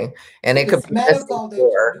 And if it could it's medical, they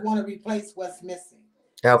want to replace what's missing.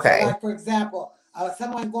 Okay. So like, for example,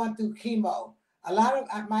 someone going through chemo. A lot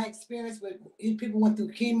of my experience with people went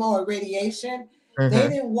through chemo or radiation, they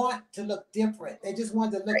didn't want to look different. They just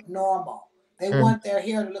wanted to look normal. They want their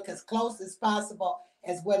hair to look as close as possible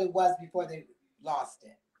as what it was before they lost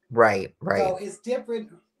it. Right. So it's different.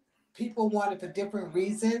 People want it for different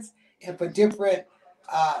reasons and for different.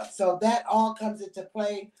 So that all comes into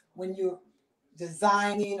play when you're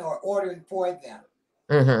designing or ordering for them.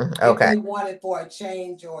 If they want it for a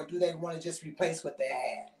change, or do they want to just replace what they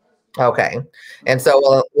had? Okay. And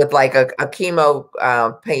so with like a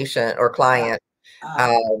chemo patient or client,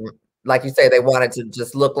 like you say, they wanted to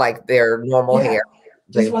just look like their normal hair.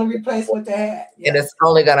 Just want to replace what they had. And it's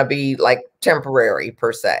only going to be like temporary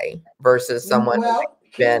per se versus someone. Well,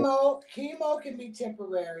 chemo can be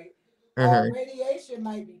temporary. Radiation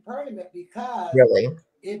might be permanent because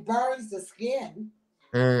it burns the skin.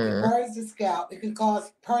 It burns the scalp. It can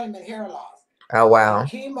cause permanent hair loss. Oh, wow.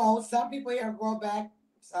 Chemo, some people hair grow back,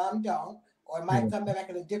 some don't. Or it might come back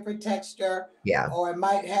in a different texture. Yeah. Or it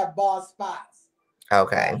might have bald spots.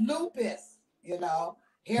 Okay. Lupus, you know,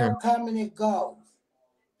 hair coming and goes.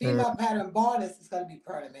 Female pattern baldness is going to be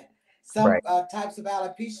permanent. Some types of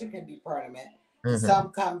alopecia can be permanent. Some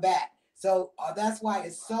come back. So that's why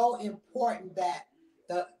it's so important that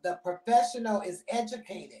the professional is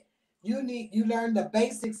educated. You learn the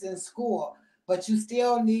basics in school, but you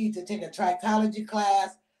still need to take a trichology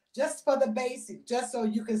class just for the basics, just so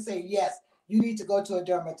you can say, yes, you need to go to a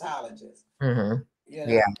dermatologist. You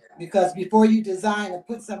know, because before you design and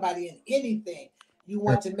put somebody in anything, you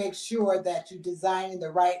want to make sure that you're designing the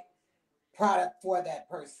right product for that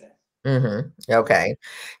person. Okay.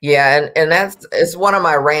 Yeah. And it's one of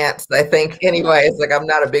my rants, I think, anyway. It's like, I'm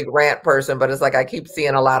not a big rant person, but it's like, I keep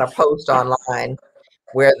seeing a lot of posts online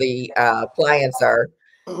where the clients are,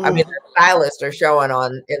 I mean, the stylists are showing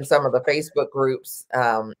in some of the Facebook groups,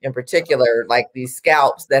 in particular, like these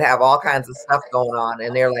scalps that have all kinds of stuff going on,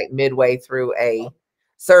 and they're like midway through a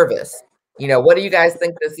service. You know, what do you guys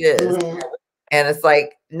think this is? And it's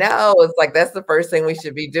like, no, it's like, that's the first thing we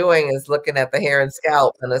should be doing is looking at the hair and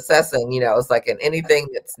scalp and assessing, you know, it's like in anything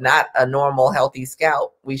that's not a normal, healthy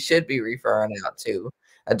scalp, we should be referring out to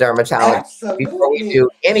a dermatologist before we Absolutely. do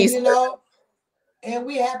any And service. and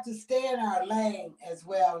we have to stay in our lane as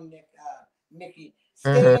well, Nikki.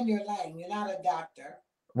 Stay in your lane. You're not a doctor.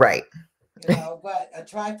 Right. But a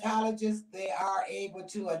trichologist, they are able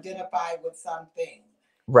to identify with some things.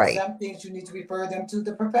 Right. Some things you need to refer them to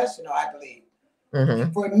the professional, I believe.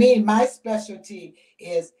 Mm-hmm. For me, my specialty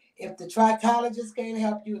is if the trichologist can't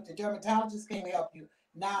help you, if the dermatologist can't help you,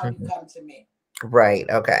 now you come to me. Right.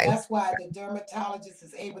 Okay. That's why the dermatologist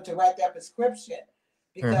is able to write that prescription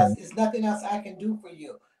because it's nothing else I can do for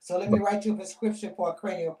you. So let me write you a prescription for a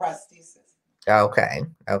cranial prosthesis. Okay.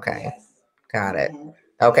 Okay. Yes. Got it.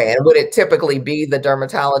 Okay. And would it typically be the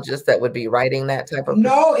dermatologist that would be writing that type of prescription?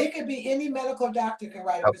 No, it could be any medical doctor can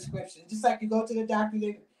write a prescription. Just like you go to the doctor,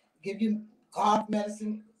 they give you cough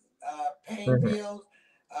medicine, pain pills,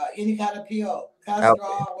 any kind of pill,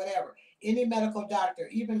 cholesterol, whatever. Any medical doctor,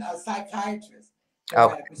 even a psychiatrist can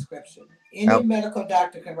write a prescription. Any medical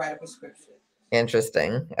doctor can write a prescription.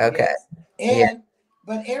 Interesting. Okay. Yes.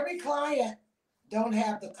 But every client don't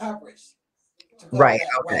have the coverage to go Right.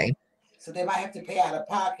 that Okay. way. So they might have to pay out of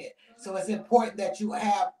pocket. So it's important that you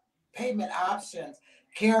have payment options,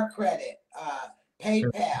 care credit,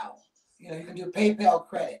 PayPal. You can do PayPal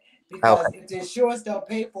credit because if the insurance don't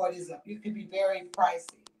pay for it, it can be very pricey.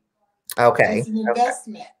 Okay. It's an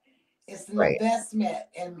investment. It's an Right. investment.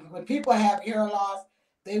 And when people have hair loss,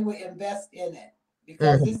 they will invest in it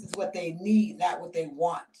because this is what they need, not what they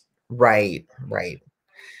want. Right. Right.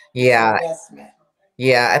 Yeah. Investment.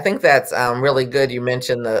 Yeah, I think that's really good. You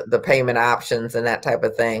mentioned the payment options and that type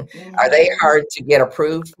of thing. Are they hard to get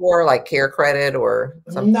approved for, like care credit or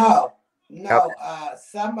something? No. Okay.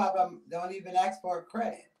 Some of them don't even ask for a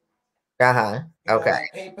credit. Okay.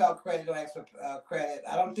 Like PayPal credit don't ask for credit.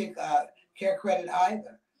 I don't think care credit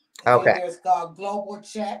either. And Okay. then there's Global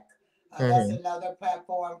Check. That's another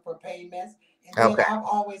platform for payments. And then Okay. I've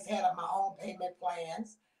always had my own payment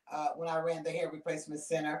plans when I ran the hair replacement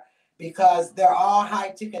center because they're all high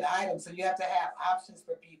ticket items. So you have to have options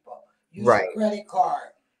for people. Use your credit card.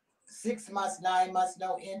 6 months, 9 months,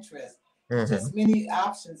 no interest. Just many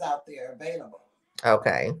options out there available.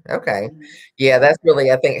 Okay. Okay. Yeah, that's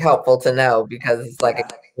really, I think, helpful to know because it's like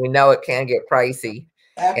we know it can get pricey.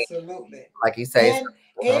 Absolutely. Like you say.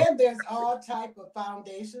 And there's all type of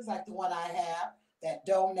foundations like the one I have that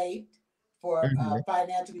donate for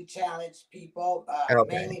financially challenged people.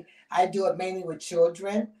 Mainly, I do it mainly with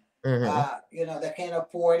children, that can't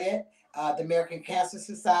afford it. The American Cancer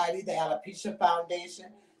Society, the Alopecia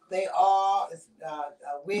Foundation, they all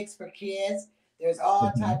wigs for kids. There's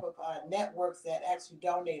all type of networks that actually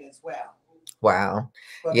donate as well. Wow.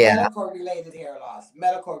 But medical related hair loss,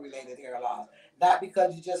 not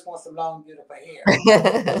because you just want some long, beautiful hair,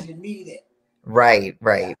 because you need it. Right.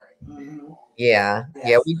 Yeah.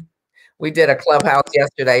 We did a clubhouse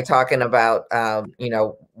yesterday talking about,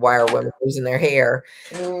 why are women losing their hair?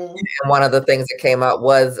 And one of the things that came up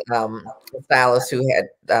was a stylist who had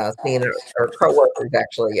seen her coworkers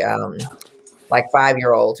actually, like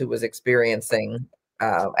 5-year-old who was experiencing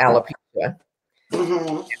alopecia.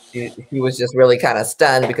 She was just really kind of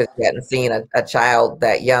stunned because she hadn't seen a child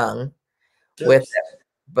that young with it.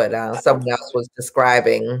 But someone else was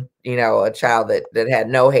describing, a child that had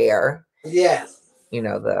no hair. Yes.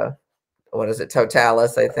 What is it,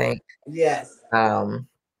 totalis, I think. Yes.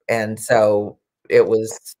 And so it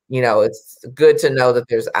was, it's good to know that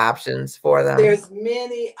there's options for them. There's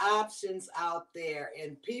many options out there,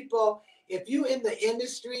 and people, if you in the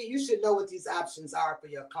industry, you should know what these options are for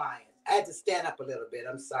your clients. I had to stand up a little bit.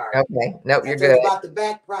 I'm sorry. Okay. Nope, you're good. good. About the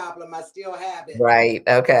back problem, I still have it. Right.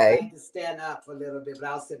 Okay. I had to stand up a little bit, but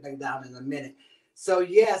I'll sit back down in a minute. So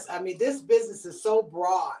yes, I mean, this business is so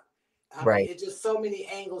broad. I mean, it's just so many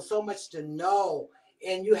angles, so much to know,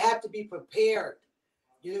 and you have to be prepared.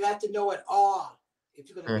 You have to know it all if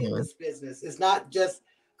you're going to be in this business. It's not just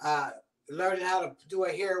learning how to do a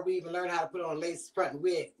hair weave and learn how to put on a lace front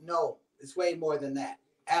wig. No, it's way more than that.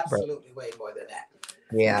 Absolutely way more than that.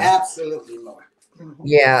 Yeah. Absolutely more.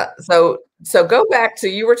 Yeah. So go back to,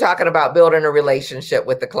 you were talking about building a relationship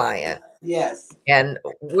with the client. Yes. And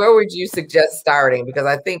where would you suggest starting? Because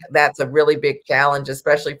I think that's a really big challenge,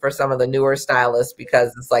 especially for some of the newer stylists,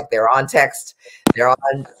 because it's like they're on text, they're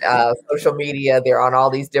on social media, they're on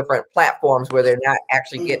all these different platforms where they're not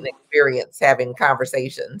actually getting experience having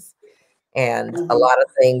conversations. And a lot of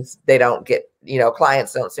things they don't get,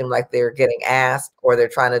 clients don't seem like they're getting asked, or they're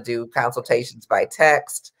trying to do consultations by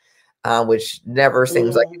text, which never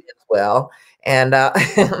seems like it ends well. And,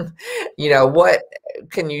 what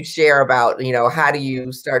can you share about, how do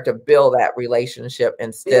you start to build that relationship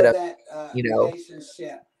instead of,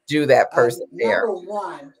 relationship. do that person there? Number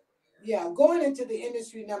one, Yeah, going into the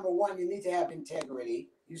industry, number one, you need to have integrity.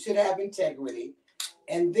 You should have integrity.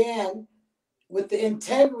 And then with the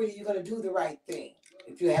integrity, you're going to do the right thing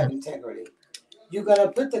if you have integrity. You're going to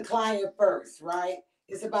put the client first, right?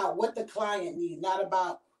 It's about what the client needs, not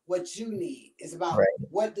about what you need. It's about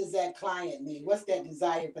what does that client need? What's that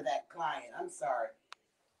desire for that client? I'm sorry,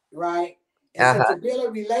 right? And so to build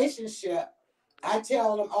a relationship, I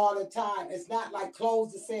tell them all the time, it's not like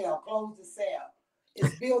close the sale, close the sale.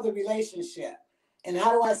 It's build a relationship. And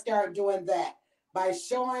how do I start doing that? By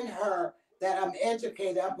showing her that I'm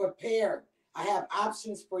educated, I'm prepared, I have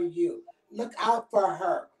options for you. Look out for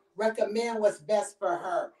her. Recommend what's best for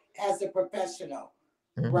her as a professional,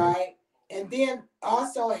 right? And then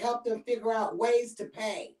also help them figure out ways to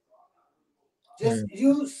pay.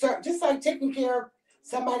 Just like taking care of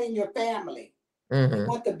somebody in your family. You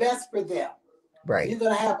want the best for them. Right. You're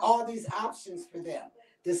going to have all these options for them.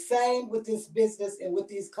 The same with this business and with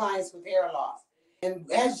these clients with hair loss. And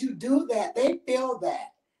as you do that, they feel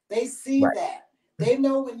that. They see that. They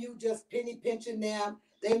know when you just penny pinching them.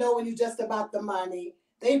 They know when you just about the money.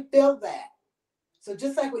 They feel that. So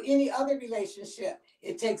just like with any other relationship,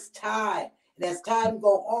 it takes time. And as time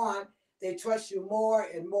go on, they trust you more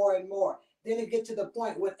and more and more. Then it get to the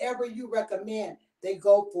point, whatever you recommend, they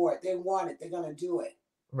go for it. They want it. They're going to do it.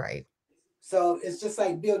 Right. So it's just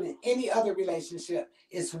like building any other relationship.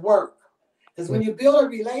 It's work. Because when you build a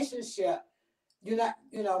relationship, you're not,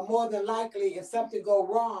 more than likely, if something go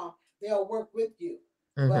wrong, they'll work with you.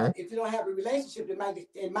 But if you don't have a relationship,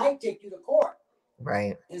 it might take you to court.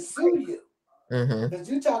 Right. And sue you. Because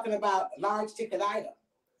you're talking about large ticket item.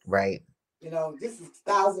 Right. This is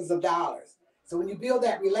thousands of dollars. So when you build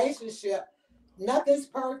that relationship, nothing's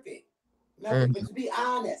perfect. Nothing, but to be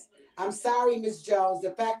honest, I'm sorry, Miss Jones,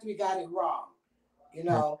 the factory got it wrong. You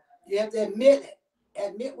have to admit it.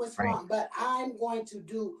 Admit what's wrong. But I'm going to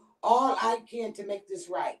do all I can to make this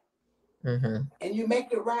right. And you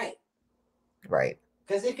make it right. Right.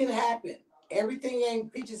 Because it can happen. Everything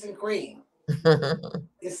ain't peaches and cream.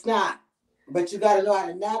 It's not. But you got to know how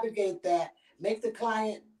to navigate that. Make the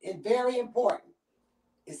client very important.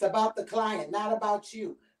 It's about the client, not about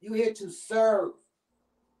you. You're here to serve.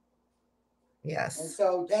 Yes. And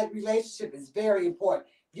so that relationship is very important.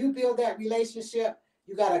 You build that relationship,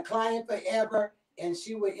 you got a client forever, and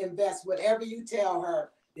she will invest whatever you tell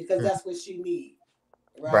her because that's what she needs.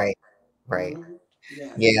 Right. Right.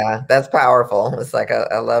 Yes. Yeah, that's powerful. It's like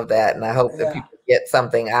I love that, and I hope that people get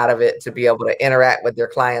something out of it to be able to interact with their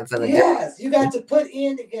clients in a different. You got to put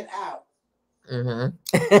in to get out.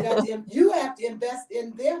 You have to invest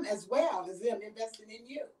in them as well as them investing in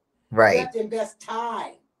you. Right. You have to invest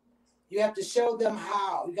time. You have to show them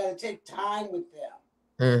how. You got to take time with them.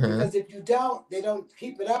 Because if you don't, they don't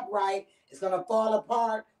keep it up right. It's going to fall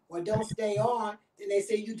apart or don't stay on. Then they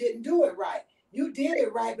say you didn't do it right. You did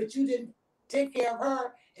it right, but you didn't take care of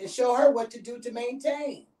her and show her what to do to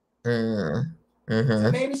maintain. So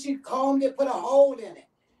maybe she combed it, put a hole in it.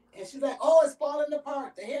 And she's like, oh, it's falling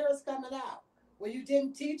apart. The hair is coming out. Well, you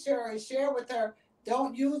didn't teach her and share with her,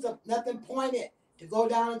 don't use nothing pointed to go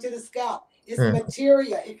down into the scalp. It's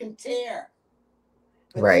material. It can tear.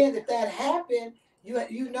 But then if that happened,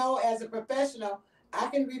 you know as a professional, I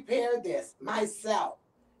can repair this myself.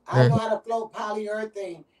 I know how to float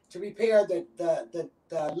polyurethane to repair the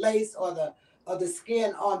lace or the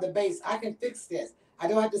skin on the base. I can fix this. I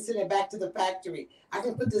don't have to send it back to the factory. I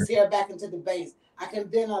can put this hair back into the base. I can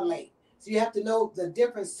ventilate. So you have to know the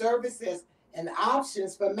different services and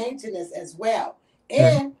options for maintenance as well.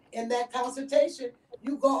 And in that consultation,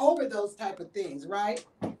 you go over those type of things, right?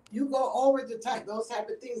 You go over those type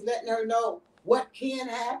of things, letting her know what can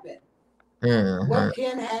happen. What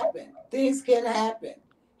can happen? Things can happen.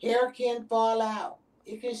 Hair can fall out.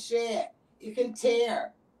 It can shed. It can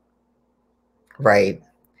tear. Right.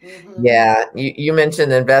 Yeah. You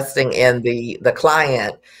mentioned investing in the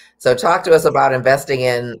client. So talk to us about investing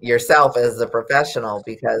in yourself as a professional,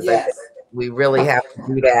 because I think we really have to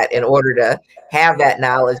do that in order to have that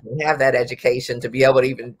knowledge and have that education to be able to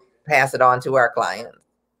even pass it on to our clients.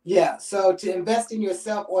 Yeah. So to invest in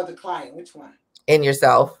yourself or the client, which one? In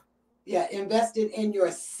yourself. Yeah. Investing in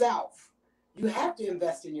yourself. You have to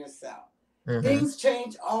invest in yourself. Things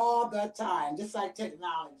change all the time, just like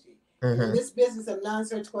technology. In this business of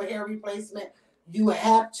non-surgical hair replacement, you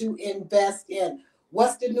have to invest in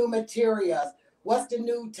what's the new materials, what's the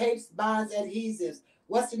new tapes, bonds, adhesives,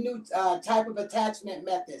 what's the new type of attachment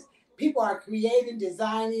methods. People are creating,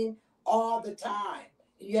 designing all the time.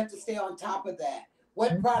 And you have to stay on top of that.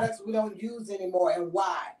 What products we don't use anymore and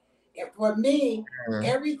why. And for me,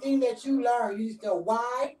 everything that you learn, you need to know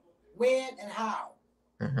why, when, and how.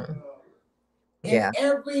 in Yeah.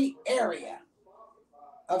 every area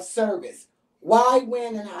of service. Why,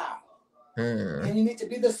 when, and how. Mm. And you need to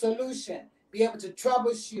be the solution, be able to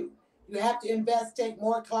troubleshoot. You have to invest, take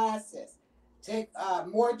more classes, take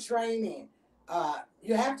more training.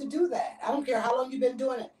 You have to do that. I don't care how long you've been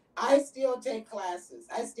doing it. I still take classes.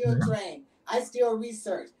 I still train. I still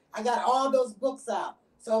research. I got all those books out.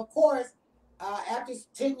 So, of course, after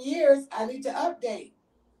 10 years, I need to update.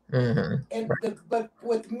 And but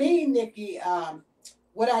with me, Nikki,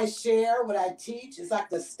 what I share, what I teach is like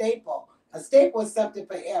the staple. A staple is something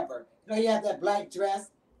forever. You know, you have that black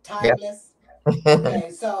dress, timeless. Yep.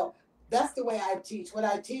 Okay, so that's the way I teach. What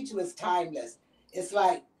I teach you is timeless. It's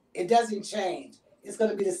like it doesn't change. It's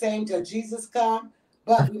going to be the same till Jesus come,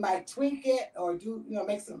 but we might tweak it or do,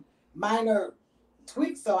 make some minor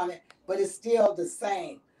tweaks on it, but it's still the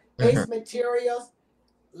same. Base materials,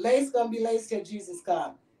 lace gonna be lace till Jesus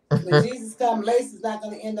come. When Jesus come, lace is not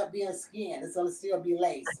gonna end up being skin. It's gonna still be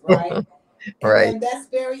lace, right? And Right. then that's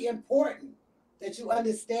very important that you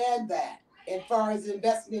understand that. As far as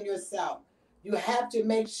investing in yourself, you have to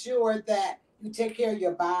make sure that you take care of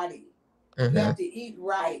your body. You have to eat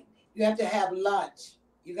right. You have to have lunch.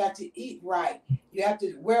 You got to eat right. You have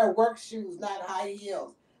to wear work shoes, not high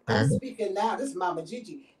heels. I'm speaking now. This is Mama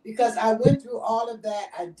Gigi because I went through all of that.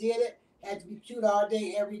 I did it. Had to be cute all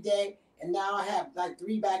day, every day, and now I have like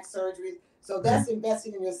 3 back surgeries. So that's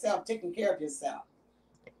investing in yourself, taking care of yourself.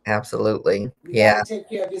 Absolutely. You Yeah. got to take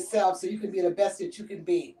care of yourself so you can be the best that you can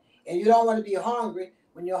be. And you don't want to be hungry.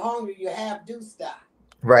 When you're hungry, you have do stuff.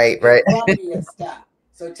 Right. You Right. get grumpy and stuff.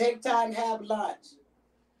 So take time, have lunch.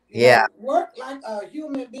 Yeah. Work like a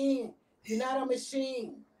human being. You're not a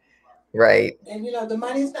machine. Right. And the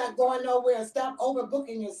money's not going nowhere. Stop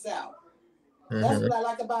overbooking yourself. That's what I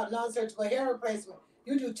like about non-surgical hair replacement.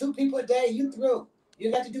 You do 2 people a day, you through.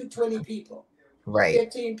 You got to do 20 people, Right.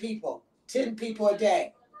 15 people, 10 people a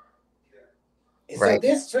day. So Right.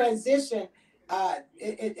 this transition,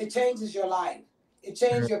 it changes your life. It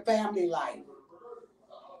changes your family life.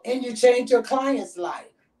 And you change your client's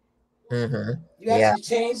life. You Yeah. actually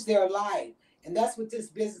change their life. And that's what this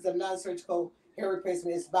business of non-surgical hair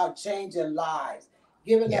replacement is about, changing lives.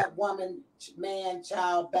 Giving Yeah. that woman, man,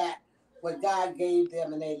 child back what God gave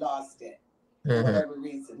them and they lost it for whatever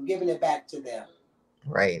reason. Giving it back to them.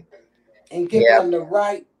 Right. And giving them the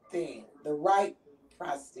right thing, the right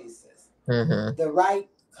prosthesis, the right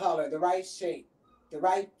color, the right shape, the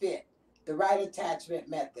right fit, the right attachment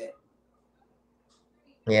method.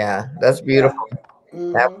 Yeah. That's Yeah. beautiful.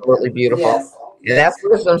 Absolutely beautiful. Yes. And that's Yes.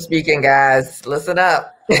 wisdom speaking, guys. Listen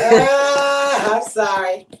up. I'm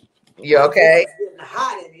sorry. You okay? It's getting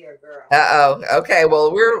hot in here, girl. Okay.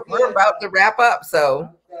 Well, we're about to wrap up. So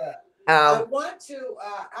I want to.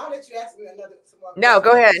 I'll let you ask me some more no, questions.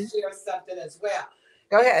 go ahead. Share something as well.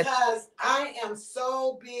 Go ahead. Because I am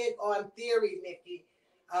so big on theory, Nikki.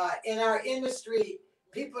 In our industry,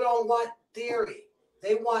 people don't want theory.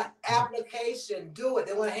 They want application. Do it.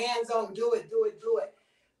 They want hands-on. Do it. Do it. Do it.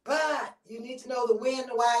 But you need to know the when,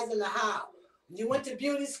 the whys, and the how. When you went to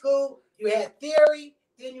beauty school, you had theory,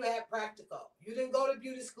 then you had practical. You didn't go to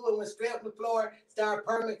beauty school and went straight up the floor, started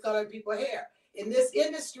permanent coloring people's hair. In this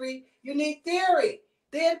industry, you need theory,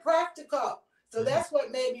 then practical. So that's what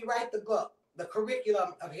made me write the book, The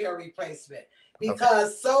Curriculum of Hair Replacement,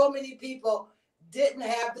 because so many people didn't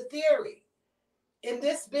have the theory. In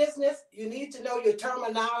this business, you need to know your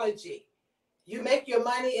terminology. You make your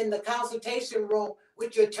money in the consultation room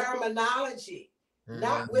with your terminology,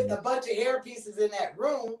 not with a bunch of hair pieces in that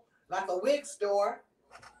room, like a wig store.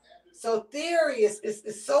 So theory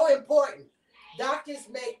is so important. Doctors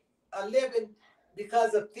make a living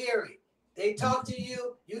because of theory. They talk to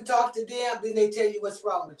you, you talk to them, then they tell you what's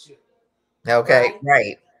wrong with you. Okay,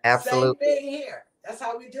 right. Absolutely. Same thing here. That's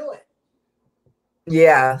how we do it.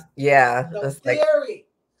 Yeah, yeah. So That's like,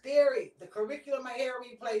 theory, the curriculum of hair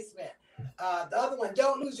replacement. The other one,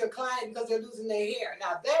 don't lose your client because they're losing their hair.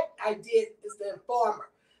 Now that I did is the informer.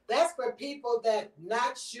 That's for people that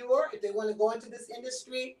not sure if they want to go into this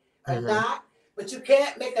industry or not, but you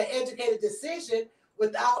can't make an educated decision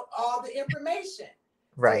without all the information.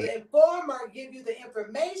 right. So the informer give you the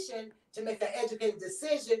information to make an educated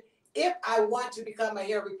decision if I want to become a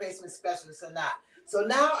hair replacement specialist or not. So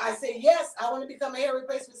now I say, yes, I want to become a hair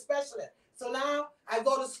replacement specialist. So now I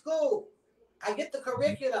go to school. I get the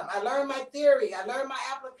curriculum. I learn my theory. I learn my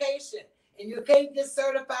application. And you can't get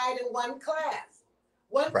certified in one class.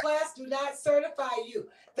 One class do not certify you.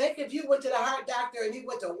 Think if you went to the heart doctor and he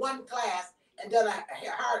went to one class and done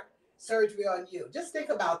a heart surgery on you. Just think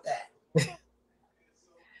about that.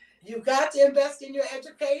 You got to invest in your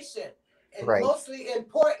education. And mostly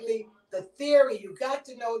importantly, the theory. You got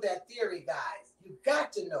to know that theory, guys. You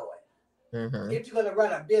got to know it Mm-hmm. if you're going to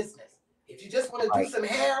run a business. If you just want to Right. do some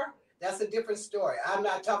hair, that's a different story. I'm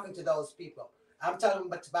not talking to those people. I'm talking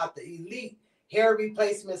about the elite hair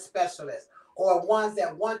replacement specialists, or ones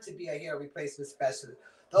that want to be a hair replacement specialist.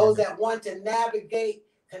 Those that want to navigate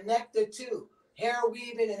connected to hair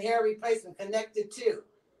weaving and hair replacement connected to.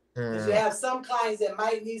 Because you have some clients that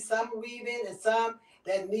might need some weaving and some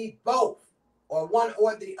that need both, or one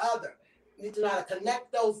or the other. You need to know how to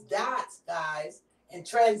connect those dots, guys, and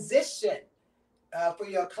transition for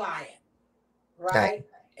your client, right?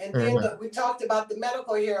 And then we talked about the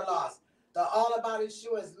medical hair loss, the All About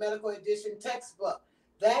Insurance Medical Edition textbook.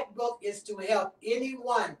 That book is to help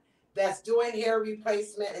anyone that's doing hair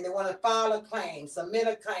replacement and they want to file a claim, submit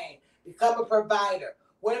a claim, become a provider.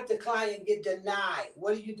 What if the client get denied?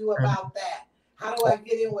 What do you do about that? How do I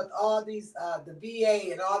get in with all these, the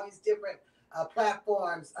VA and all these different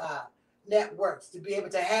platforms, networks, to be able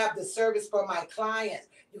to have the service for my clients?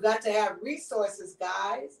 You got to have resources,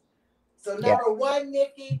 guys. So number one,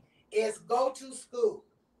 Nikki, is go to school.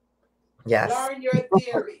 Yes. Learn your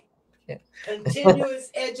theory.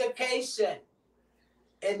 Continuous education.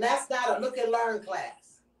 And that's not a look and learn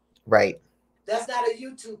class. Right. That's not a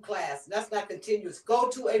YouTube class. That's not continuous. Go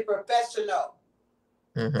to a professional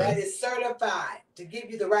that is certified to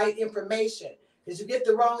give you the right information. Because you get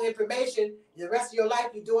the wrong information, the rest of your life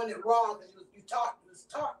you're doing it wrong because you was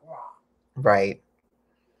taught wrong. Right.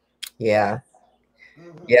 Yeah.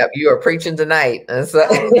 Yep, you are preaching tonight. I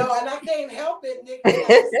know, and I can't help it, Nikki. I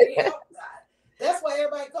just can't help that. That's why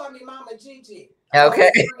everybody call me Mama Gigi.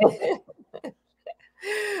 Okay.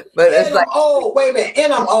 But and it's like, I'm old. Wait a minute,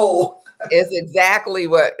 and I'm old. It's exactly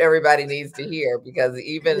what everybody needs to hear, because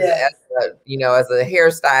even as a, as a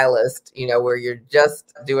hairstylist, where you're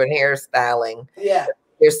just doing hairstyling,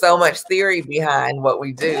 there's so much theory behind what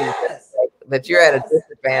we do that you're at a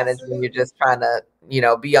disadvantage when you're just trying to,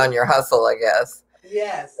 be on your hustle, I guess.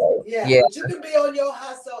 Yes. So, yeah. But you can be on your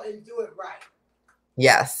hustle and do it right.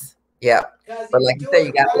 Yes. Yeah. But like you say,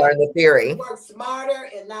 you got to learn the theory. You work smarter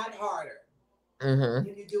and not harder.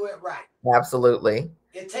 If you do it right. Absolutely.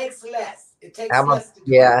 It takes less. It takes less to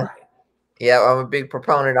do it right. Yeah, I'm a big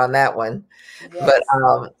proponent on that one. But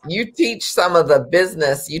you teach some of the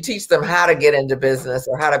business, you teach them how to get into business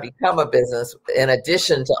or how to become a business in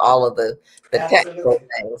addition to all of the technical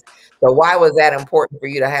things. So why was that important for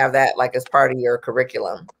you to have that like as part of your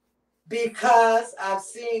curriculum? Because I've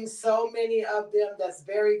seen so many of them that's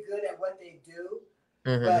very good at what they do,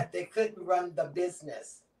 but they couldn't run the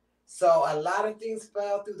business. So a lot of things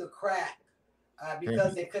fell through the crack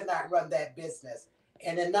because they could not run that business.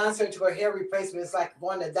 And in non-surgical hair replacement, it's like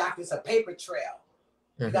going to the doctor. It's a paper trail.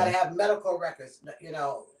 You got to have medical records,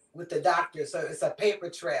 with the doctor. So it's a paper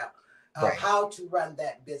trail of how to run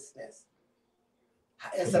that business.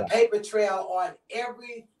 It's a paper trail on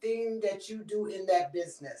everything that you do in that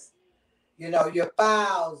business. Your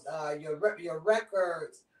files, your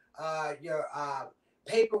records, your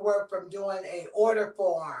paperwork from doing a order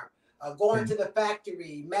form, going to the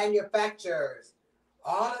factory, manufacturers.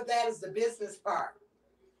 All of that is the business part.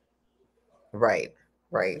 Right.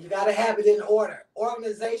 You got to have it in order.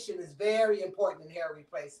 Organization is very important in hair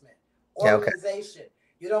replacement. Organization.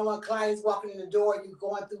 You don't want clients walking in the door, you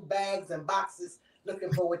going through bags and boxes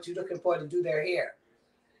looking for what you're looking for to do their hair.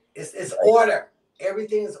 It's order.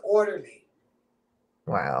 Everything is orderly.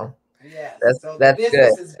 Wow. Yes. So the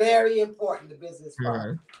business is very important, the business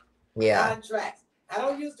part. Yeah. Contracts. I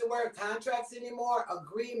don't use the word contracts anymore.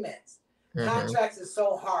 Agreements. Contracts is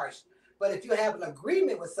so harsh. But if you have an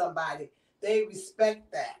agreement with somebody, they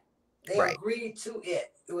respect that. They agreed to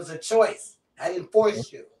it. It was a choice. I didn't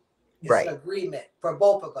force you. It's an agreement for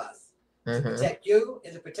both of us to protect you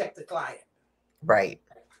and to protect the client. Right.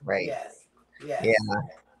 Yes. Yeah.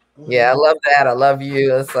 Yeah, I love that. I love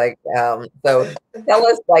you. It's like, so tell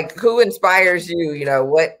us, like, who inspires you?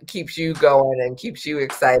 What keeps you going and keeps you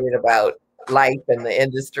excited about life and the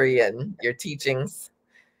industry and your teachings?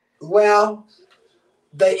 Well,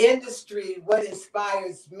 the industry, what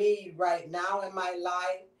inspires me right now in my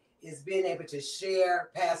life is being able to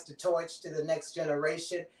pass the torch to the next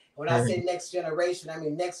generation. When I say next generation, I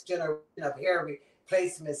mean next generation of hair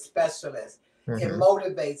replacement specialists. It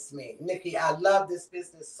motivates me. Nikki, I love this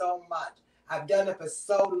business so much. I've done it for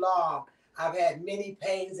so long. I've had many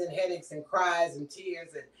pains and headaches and cries and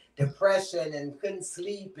tears and depression and couldn't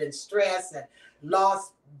sleep and stress and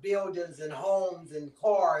lost buildings and homes and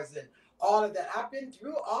cars and all of that. I've been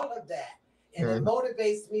through all of that. And it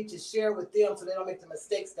motivates me to share with them so they don't make the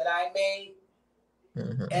mistakes that I made.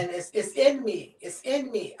 And it's in me. It's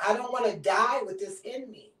in me. I don't want to die with this in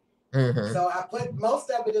me. So I put most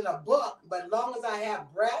of it in a book, but as long as I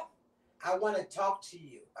have breath, I want to talk to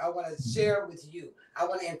you. I want to share with you. I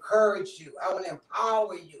want to encourage you. I want to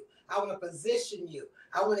empower you. I want to position you.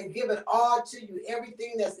 I want to give it all to you.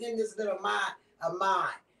 Everything that's in this little mind of mine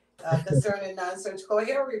concerning non-surgical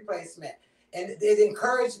hair replacement. And it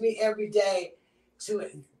encouraged me every day to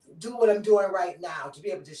do what I'm doing right now, to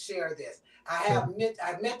be able to share this. I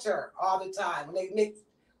mentor all the time. When they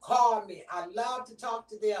call me, I love to talk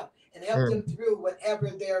to them and help them through whatever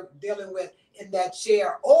they're dealing with in that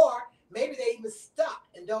chair. Or maybe they even stuck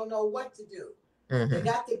and don't know what to do. They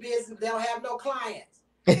got the business, they don't have no clients.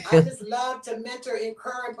 I just love to mentor,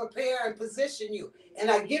 encourage, prepare, and position you.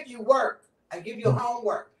 And I give you work. I give you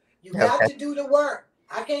homework. You got to do the work.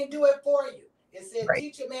 I can't do it for you. It said,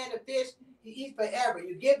 teach a man to fish, he eats forever.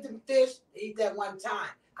 You give them fish, they eat that one time.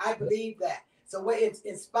 I believe that. So what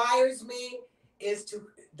inspires me is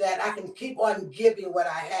that I can keep on giving what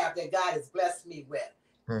I have that God has blessed me with,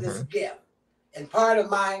 this gift. And part of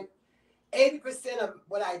mine, 80% of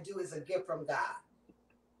what I do is a gift from God.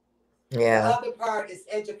 Yeah. The other part is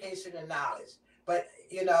education and knowledge. But,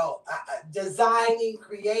 designing,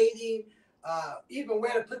 creating, even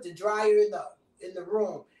where to put the dryer in the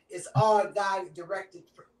room, it's all God directed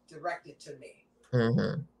to me.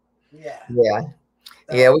 Yeah. Yeah.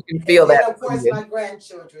 So, yeah, we can feel and then, that. of course, my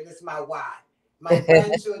grandchildren is my why. My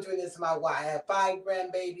grandchildren is my why. I have 5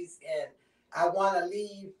 grandbabies, and I want to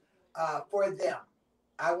leave for them.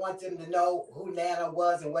 I want them to know who Nana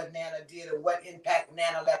was and what Nana did and what impact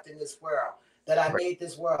Nana left in this world, that I made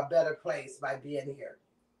this world a better place by being here.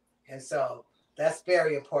 And so that's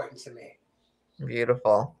very important to me.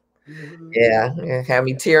 Beautiful. Yeah, you have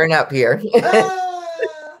me tearing up here.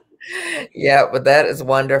 Yeah, but that is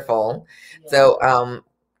wonderful. So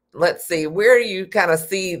let's see, where do you kind of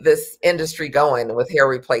see this industry going with hair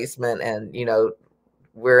replacement? And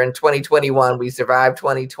we're in 2021, we survived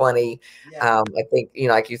 2020. I think,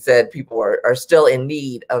 like you said, people are still in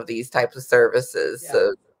need of these types of services.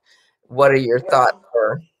 So what are your thoughts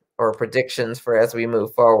or predictions for as we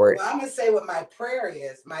move forward? Well, I'm going to say what my prayer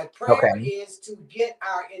is. My prayer is to get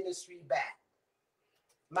our industry back.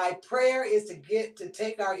 My prayer is to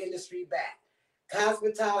take our industry back.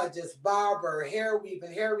 Cosmetologists, barber, hair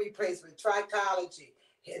weaving, hair replacement, trichotillomania,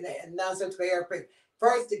 and non-surgical hair replacement.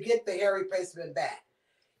 First, to get the hair replacement back.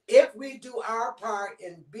 If we do our part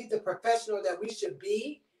and be the professional that we should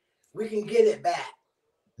be, we can get it back.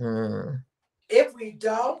 If we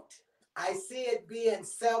don't, I see it being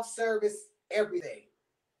self-service everything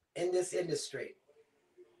in this industry.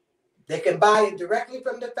 They can buy it directly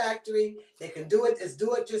from the factory. They can do it as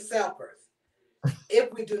do-it-yourselfers.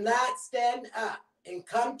 If we do not stand up and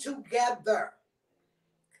come together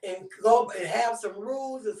and go and have some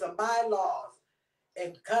rules and some bylaws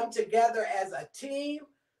and come together as a team,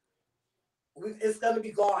 it's going to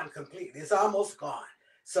be gone completely. It's almost gone.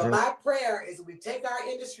 So my prayer is we take our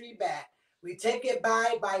industry back. We take it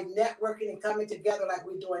by networking and coming together like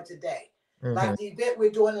we're doing today. Like the event we're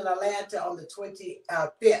doing in Atlanta on the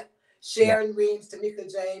 25th. Sharon Reeves,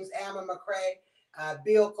 Tamika James, Amber McCrae,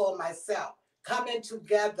 Bill Cole, myself. Coming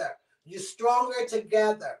together. You're stronger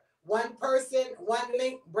together. One person, one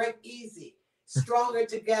link, break easy. Stronger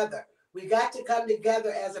together. We got to come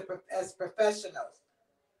together as professionals.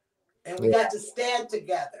 And we got to stand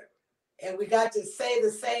together. And we got to say the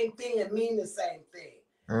same thing and mean the same thing.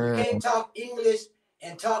 You can't talk English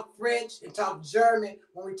and talk French and talk German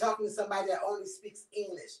when we're talking to somebody that only speaks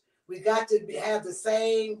English. We got to have the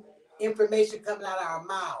same information coming out of our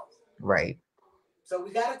mouths. Right. So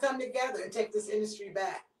we got to come together and take this industry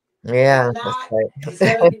back. Yeah. If not, it's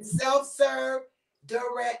going to be self-serve,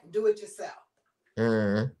 direct, do it yourself.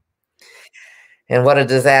 And what a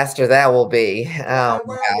disaster that will be. I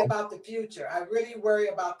worry about the future. I really worry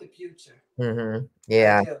about the future.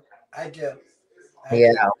 Yeah. I do.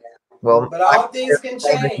 Well, but all things can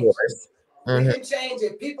change. We can change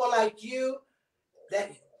it. People like you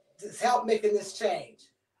that just help making this change.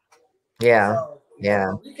 Yeah. So,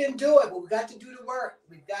 we can do it, but we got to do the work.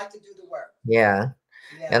 We've got to do the work. Yeah.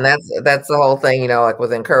 And that's the whole thing, like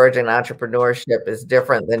with encouraging entrepreneurship is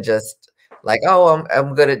different than just like, oh,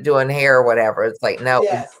 I'm good at doing hair or whatever. It's like, no,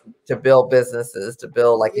 to build businesses, to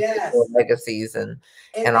build, like you said, legacies and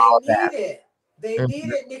all of that. They need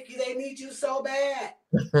it, Nikki. They need you so bad.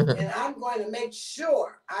 And I'm going to make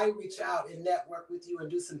sure I reach out and network with you and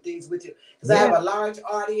do some things with you. Because I have a large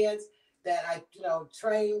audience that I,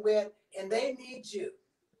 train with, and they need you.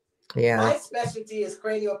 My specialty is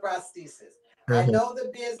cranial prosthesis. I know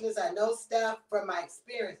the business. I know stuff from my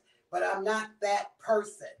experience, but I'm not that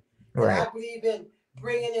person. And I believe in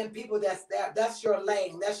bringing in people that's your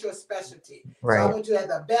lane. That's your specialty. So I want you to have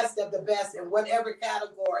the best of the best in whatever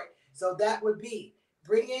category. So that would be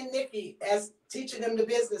bring in Nikki as teaching them the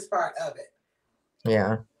business part of it.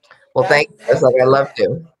 Yeah. Well, thank you. It's like I love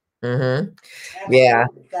to. Yeah,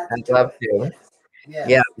 Absolutely. Got to I'd do love it. to. Yes. Yeah,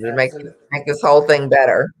 Yes. to Absolutely. make this whole thing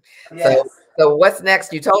better. So, Yes. so what's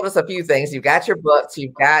next? You told us a few things. You've got your books.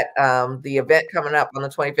 You've got the event coming up on the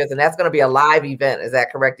 25th, and that's going to be a live event. Is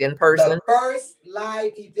that correct? In person? The first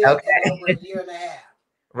live event in over a year and a half.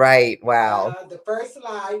 Right. Wow. The first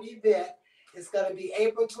live event is going to be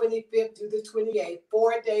April 25th through the 28th,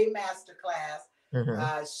 4-day masterclass.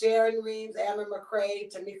 Sharon Reeves, Amber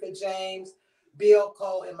McCrae, Tamika James, Bill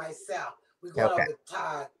Cole, and myself. We're going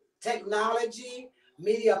over technology,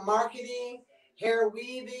 media marketing, hair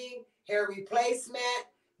weaving, hair replacement,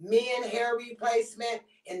 men hair replacement,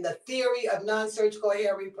 and the theory of non-surgical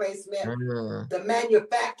hair replacement, the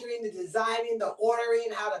manufacturing, the designing, the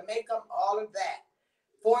ordering, how to make them, all of that.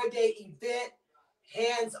 4-day event,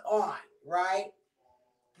 hands-on, right?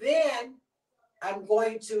 Then I'm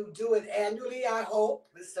going to do it annually, I hope.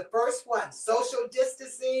 It's the first one. Social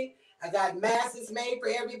distancing. I got masks made for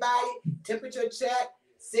everybody. Temperature check,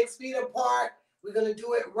 6 feet apart. We're going to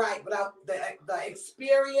do it right. But the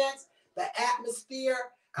experience, the atmosphere,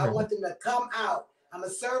 I want them to come out. I'm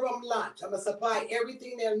going to serve them lunch. I'm going to supply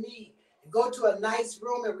everything they need. Go to a nice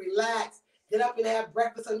room and relax. Get up and have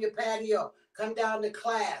breakfast on your patio. Come down to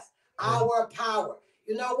class. Hour of power.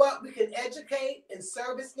 You know what? We can educate and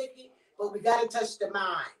service, Nikki, but we got to touch the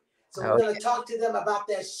mind. So we're going to talk to them about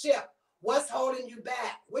that shift. What's holding you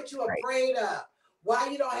back? What you afraid of? Why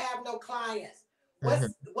you don't have no clients?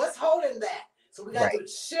 What's holding that? So we got to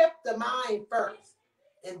shift the mind first.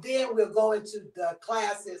 And then we'll go into the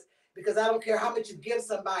classes, because I don't care how much you give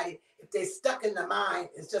somebody. If they're stuck in the mind,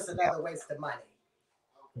 it's just another waste of money.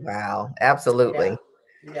 Wow. Absolutely.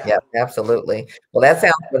 Yeah. Yep, absolutely. Well, that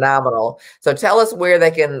sounds phenomenal. So tell us where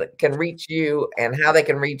they can reach you, and how they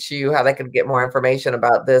can reach you, how they can get more information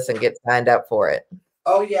about this and get signed up for it.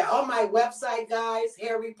 Oh, yeah. On my website, guys,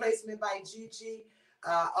 Hair Replacement by Gigi,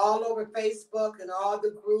 all over Facebook and all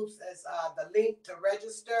the groups, as the link to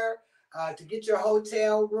register, to get your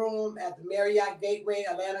hotel room at the Marriott Gateway,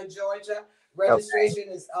 Atlanta, Georgia. Registration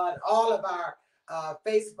is on all of our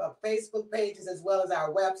Facebook pages, as well as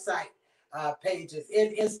our website pages,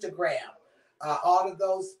 in Instagram. All of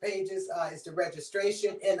those pages is the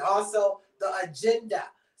registration, and also the agenda.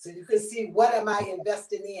 So you can see, what am I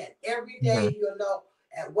investing in? Every day you'll know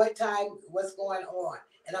at what time, what's going on.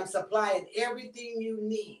 And I'm supplying everything you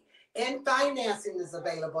need. And financing is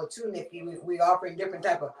available too, Nikki. We offering different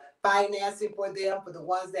type of financing for them, for the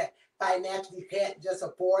ones that financially can't just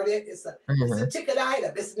afford it. It's a ticket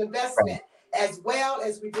item. It's an investment, as well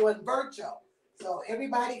as we're doing virtual. So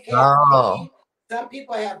everybody can't leave. Some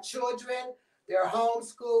people have children, they're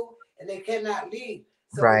homeschooled, and they cannot leave.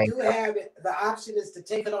 So we do have it. The option is to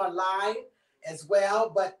take it online as well,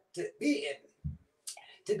 but to be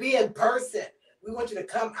in person, we want you to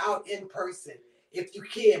come out in person if you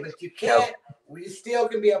can. But if you can't, you still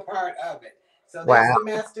can be a part of it. So that's the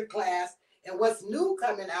master class. And what's new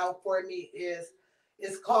coming out for me is,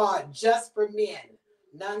 it's called Just for Men,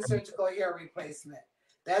 non-surgical hair replacement.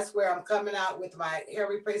 That's where I'm coming out with my hair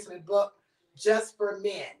replacement book, Just for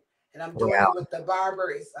Men. And I'm doing it with the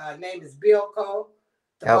barber. His name is Bill Cole,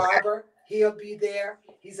 the barber. He'll be there.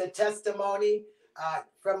 He's a testimony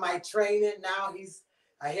from my training. Now he's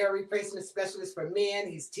a hair replacement specialist for men.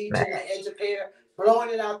 He's teaching, an educator,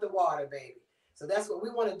 blowing it out the water, baby. So that's what we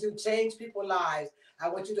want to do, change people's lives. I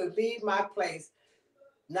want you to leave my place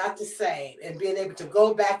not the same, and being able to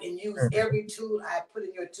go back and use every tool I put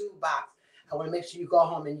in your toolbox. I want to make sure you go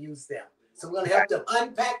home and use them. So we're going to help them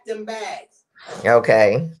unpack them bags.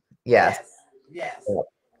 Okay. Yes. Yes.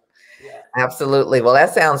 Absolutely. Well,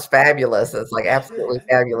 that sounds fabulous. It's like absolutely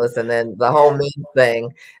fabulous. And then the whole meme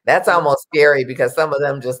thing, that's almost scary, because some of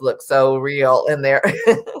them just look so real in there.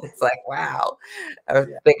 It's like, wow. I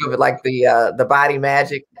think of it like the Body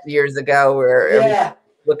Magic years ago, where everyone's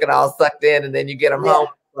looking all sucked in, and then you get them home,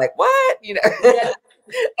 like, what? You know?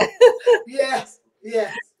 Yes.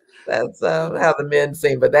 That's how the men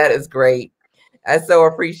seem, but that is great. I so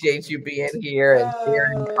appreciate you being here and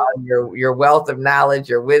sharing your wealth of knowledge,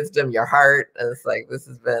 your wisdom, your heart. And it's like, this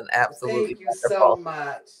has been absolutely wonderful. So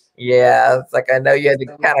much. Yeah, it's like, I know you had to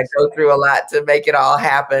kind of go through a lot to make it all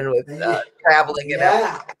happen with traveling and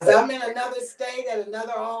everything. Because I'm in another state, at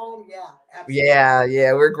another home. Absolutely.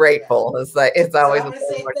 Yeah, we're grateful. It's like, it's always. So I want to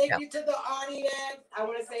say thank you to the audience. I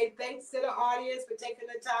want to say thanks to the audience for taking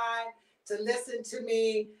the time to listen to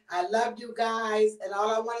me. I love you guys. And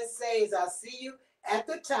all I want to say is, I'll see you at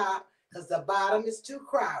the top, because the bottom is too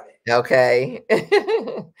crowded. Okay.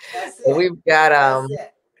 That's it. We've got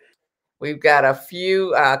We've got a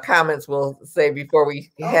few comments we'll say before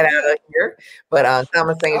we head out of here. But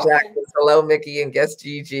Thomas St. Jacques says, hello, Mickey and guest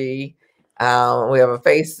Gigi. We have a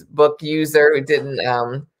Facebook user who didn't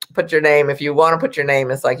put your name. If you want to put your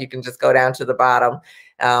name, it's like you can just go down to the bottom.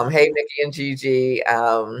 Hey, Mickey and Gigi.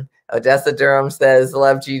 Odessa Durham says,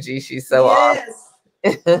 love Gigi. She's so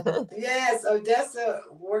awesome. Yes, Odessa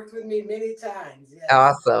worked with me many times. Yes.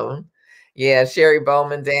 Awesome. Yeah, Sherry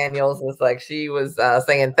Bowman Daniels was like, she was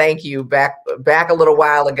saying thank you back a little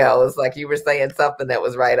while ago. It's like you were saying something that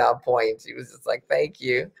was right on point. She was just like, thank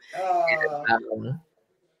you.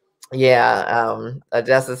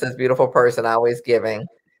 Odessa says, beautiful person, always giving.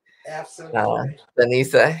 Absolutely.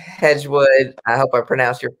 Denisa Hedgewood, I hope I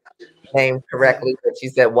pronounced your name correctly, but she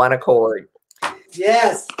said one accord.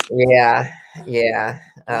 Yes. Yeah.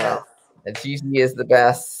 Gigi is the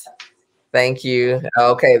best. Thank you.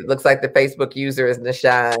 Okay, looks like the Facebook user is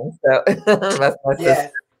Nishan. So that's my sister.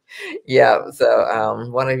 Yeah. So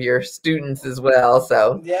one of your students as well.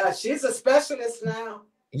 So yeah, she's a specialist now.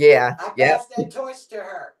 Yeah. I passed that torch to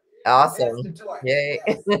her. Awesome. Yay.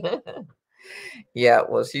 Yeah.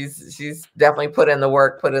 Well, she's definitely put in the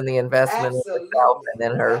work, put in the investment in herself and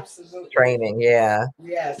then her training. Yeah.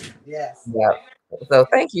 Yes. Yeah. So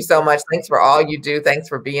thank you so much. Thanks for all you do. Thanks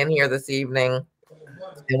for being here this evening.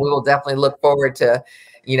 And we will definitely look forward to,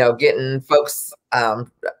 getting folks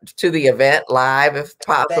to the event live if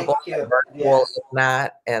possible, virtual if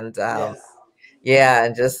not. And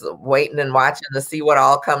and just waiting and watching to see what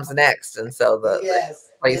all comes next. And so the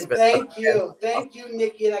placement. Thank you,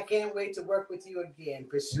 Nikki. And I can't wait to work with you again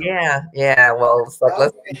for sure. Yeah. Well, it's like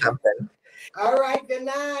let's do something. All right. Good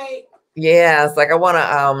night. Yeah, it's like I want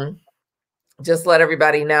to just let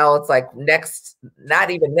everybody know it's like next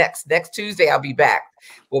Tuesday, I'll be back.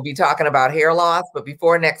 We'll be talking about hair loss, but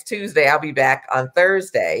before next Tuesday, I'll be back on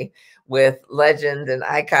Thursday with legend and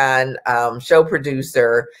icon show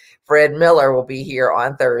producer Fred Miller will be here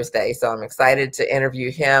on Thursday. So I'm excited to interview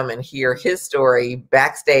him and hear his story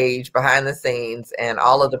backstage, behind the scenes, and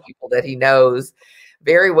all of the people that he knows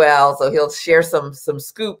very well. So he'll share some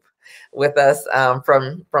scoop with us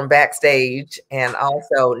from backstage. And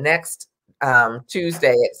also next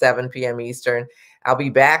Tuesday at 7 p.m. Eastern, I'll be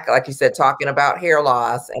back, like you said, talking about hair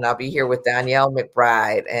loss, and I'll be here with Danielle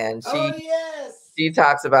McBride, and she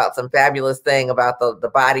talks about some fabulous thing about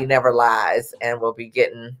the body never lies, and we'll be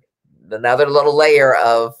getting another little layer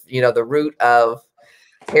of the root of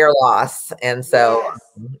hair loss. And so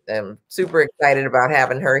I'm super excited about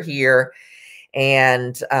having her here.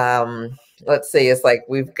 And let's see, it's like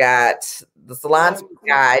we've got the salon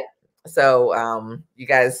guide. So you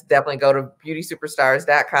guys definitely go to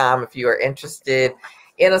beautysuperstars.com if you are interested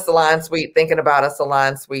in a salon suite, thinking about a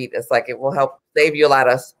salon suite. It's like it will help save you a lot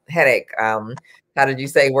of headache. How did you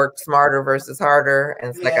say work smarter versus harder? And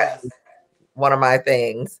it's like one of my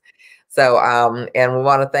things. So and we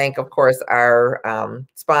want to thank, of course, our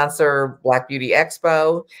sponsor, Black Beauty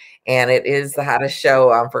Expo. And it is the hottest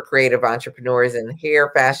show for creative entrepreneurs in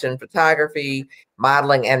hair, fashion, photography,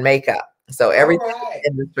 modeling, and makeup. So everything in the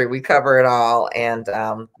industry, we cover it all. And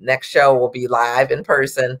next show will be live in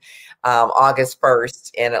person August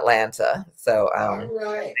 1st in Atlanta. So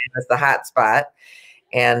it's the hot spot.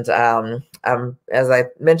 And as I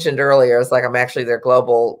mentioned earlier, it's like I'm actually their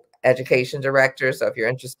global education director. So if you're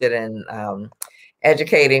interested in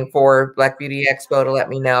educating for Black Beauty Expo, to let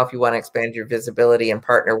me know. If you want to expand your visibility and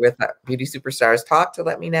partner with Beauty Superstars Talk, to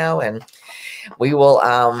let me know. And we will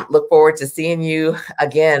look forward to seeing you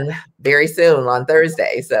again very soon on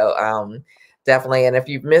Thursday. So definitely. And if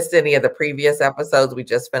you've missed any of the previous episodes, we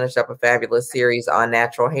just finished up a fabulous series on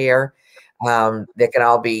natural hair that can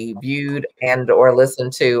all be viewed and or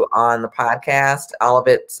listened to on the podcast. All of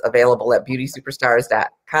it's available at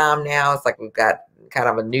beautysuperstars.com now. It's like we've got kind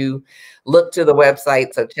of a new look to the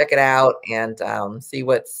website. So check it out and see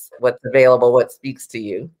what's available, what speaks to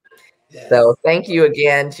you. So thank you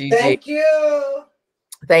again, Gigi. Thank you.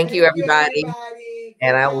 Thank you, everybody.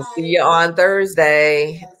 And I will see you on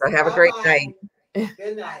Thursday. So have a great night.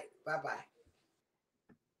 Good night. Bye-bye.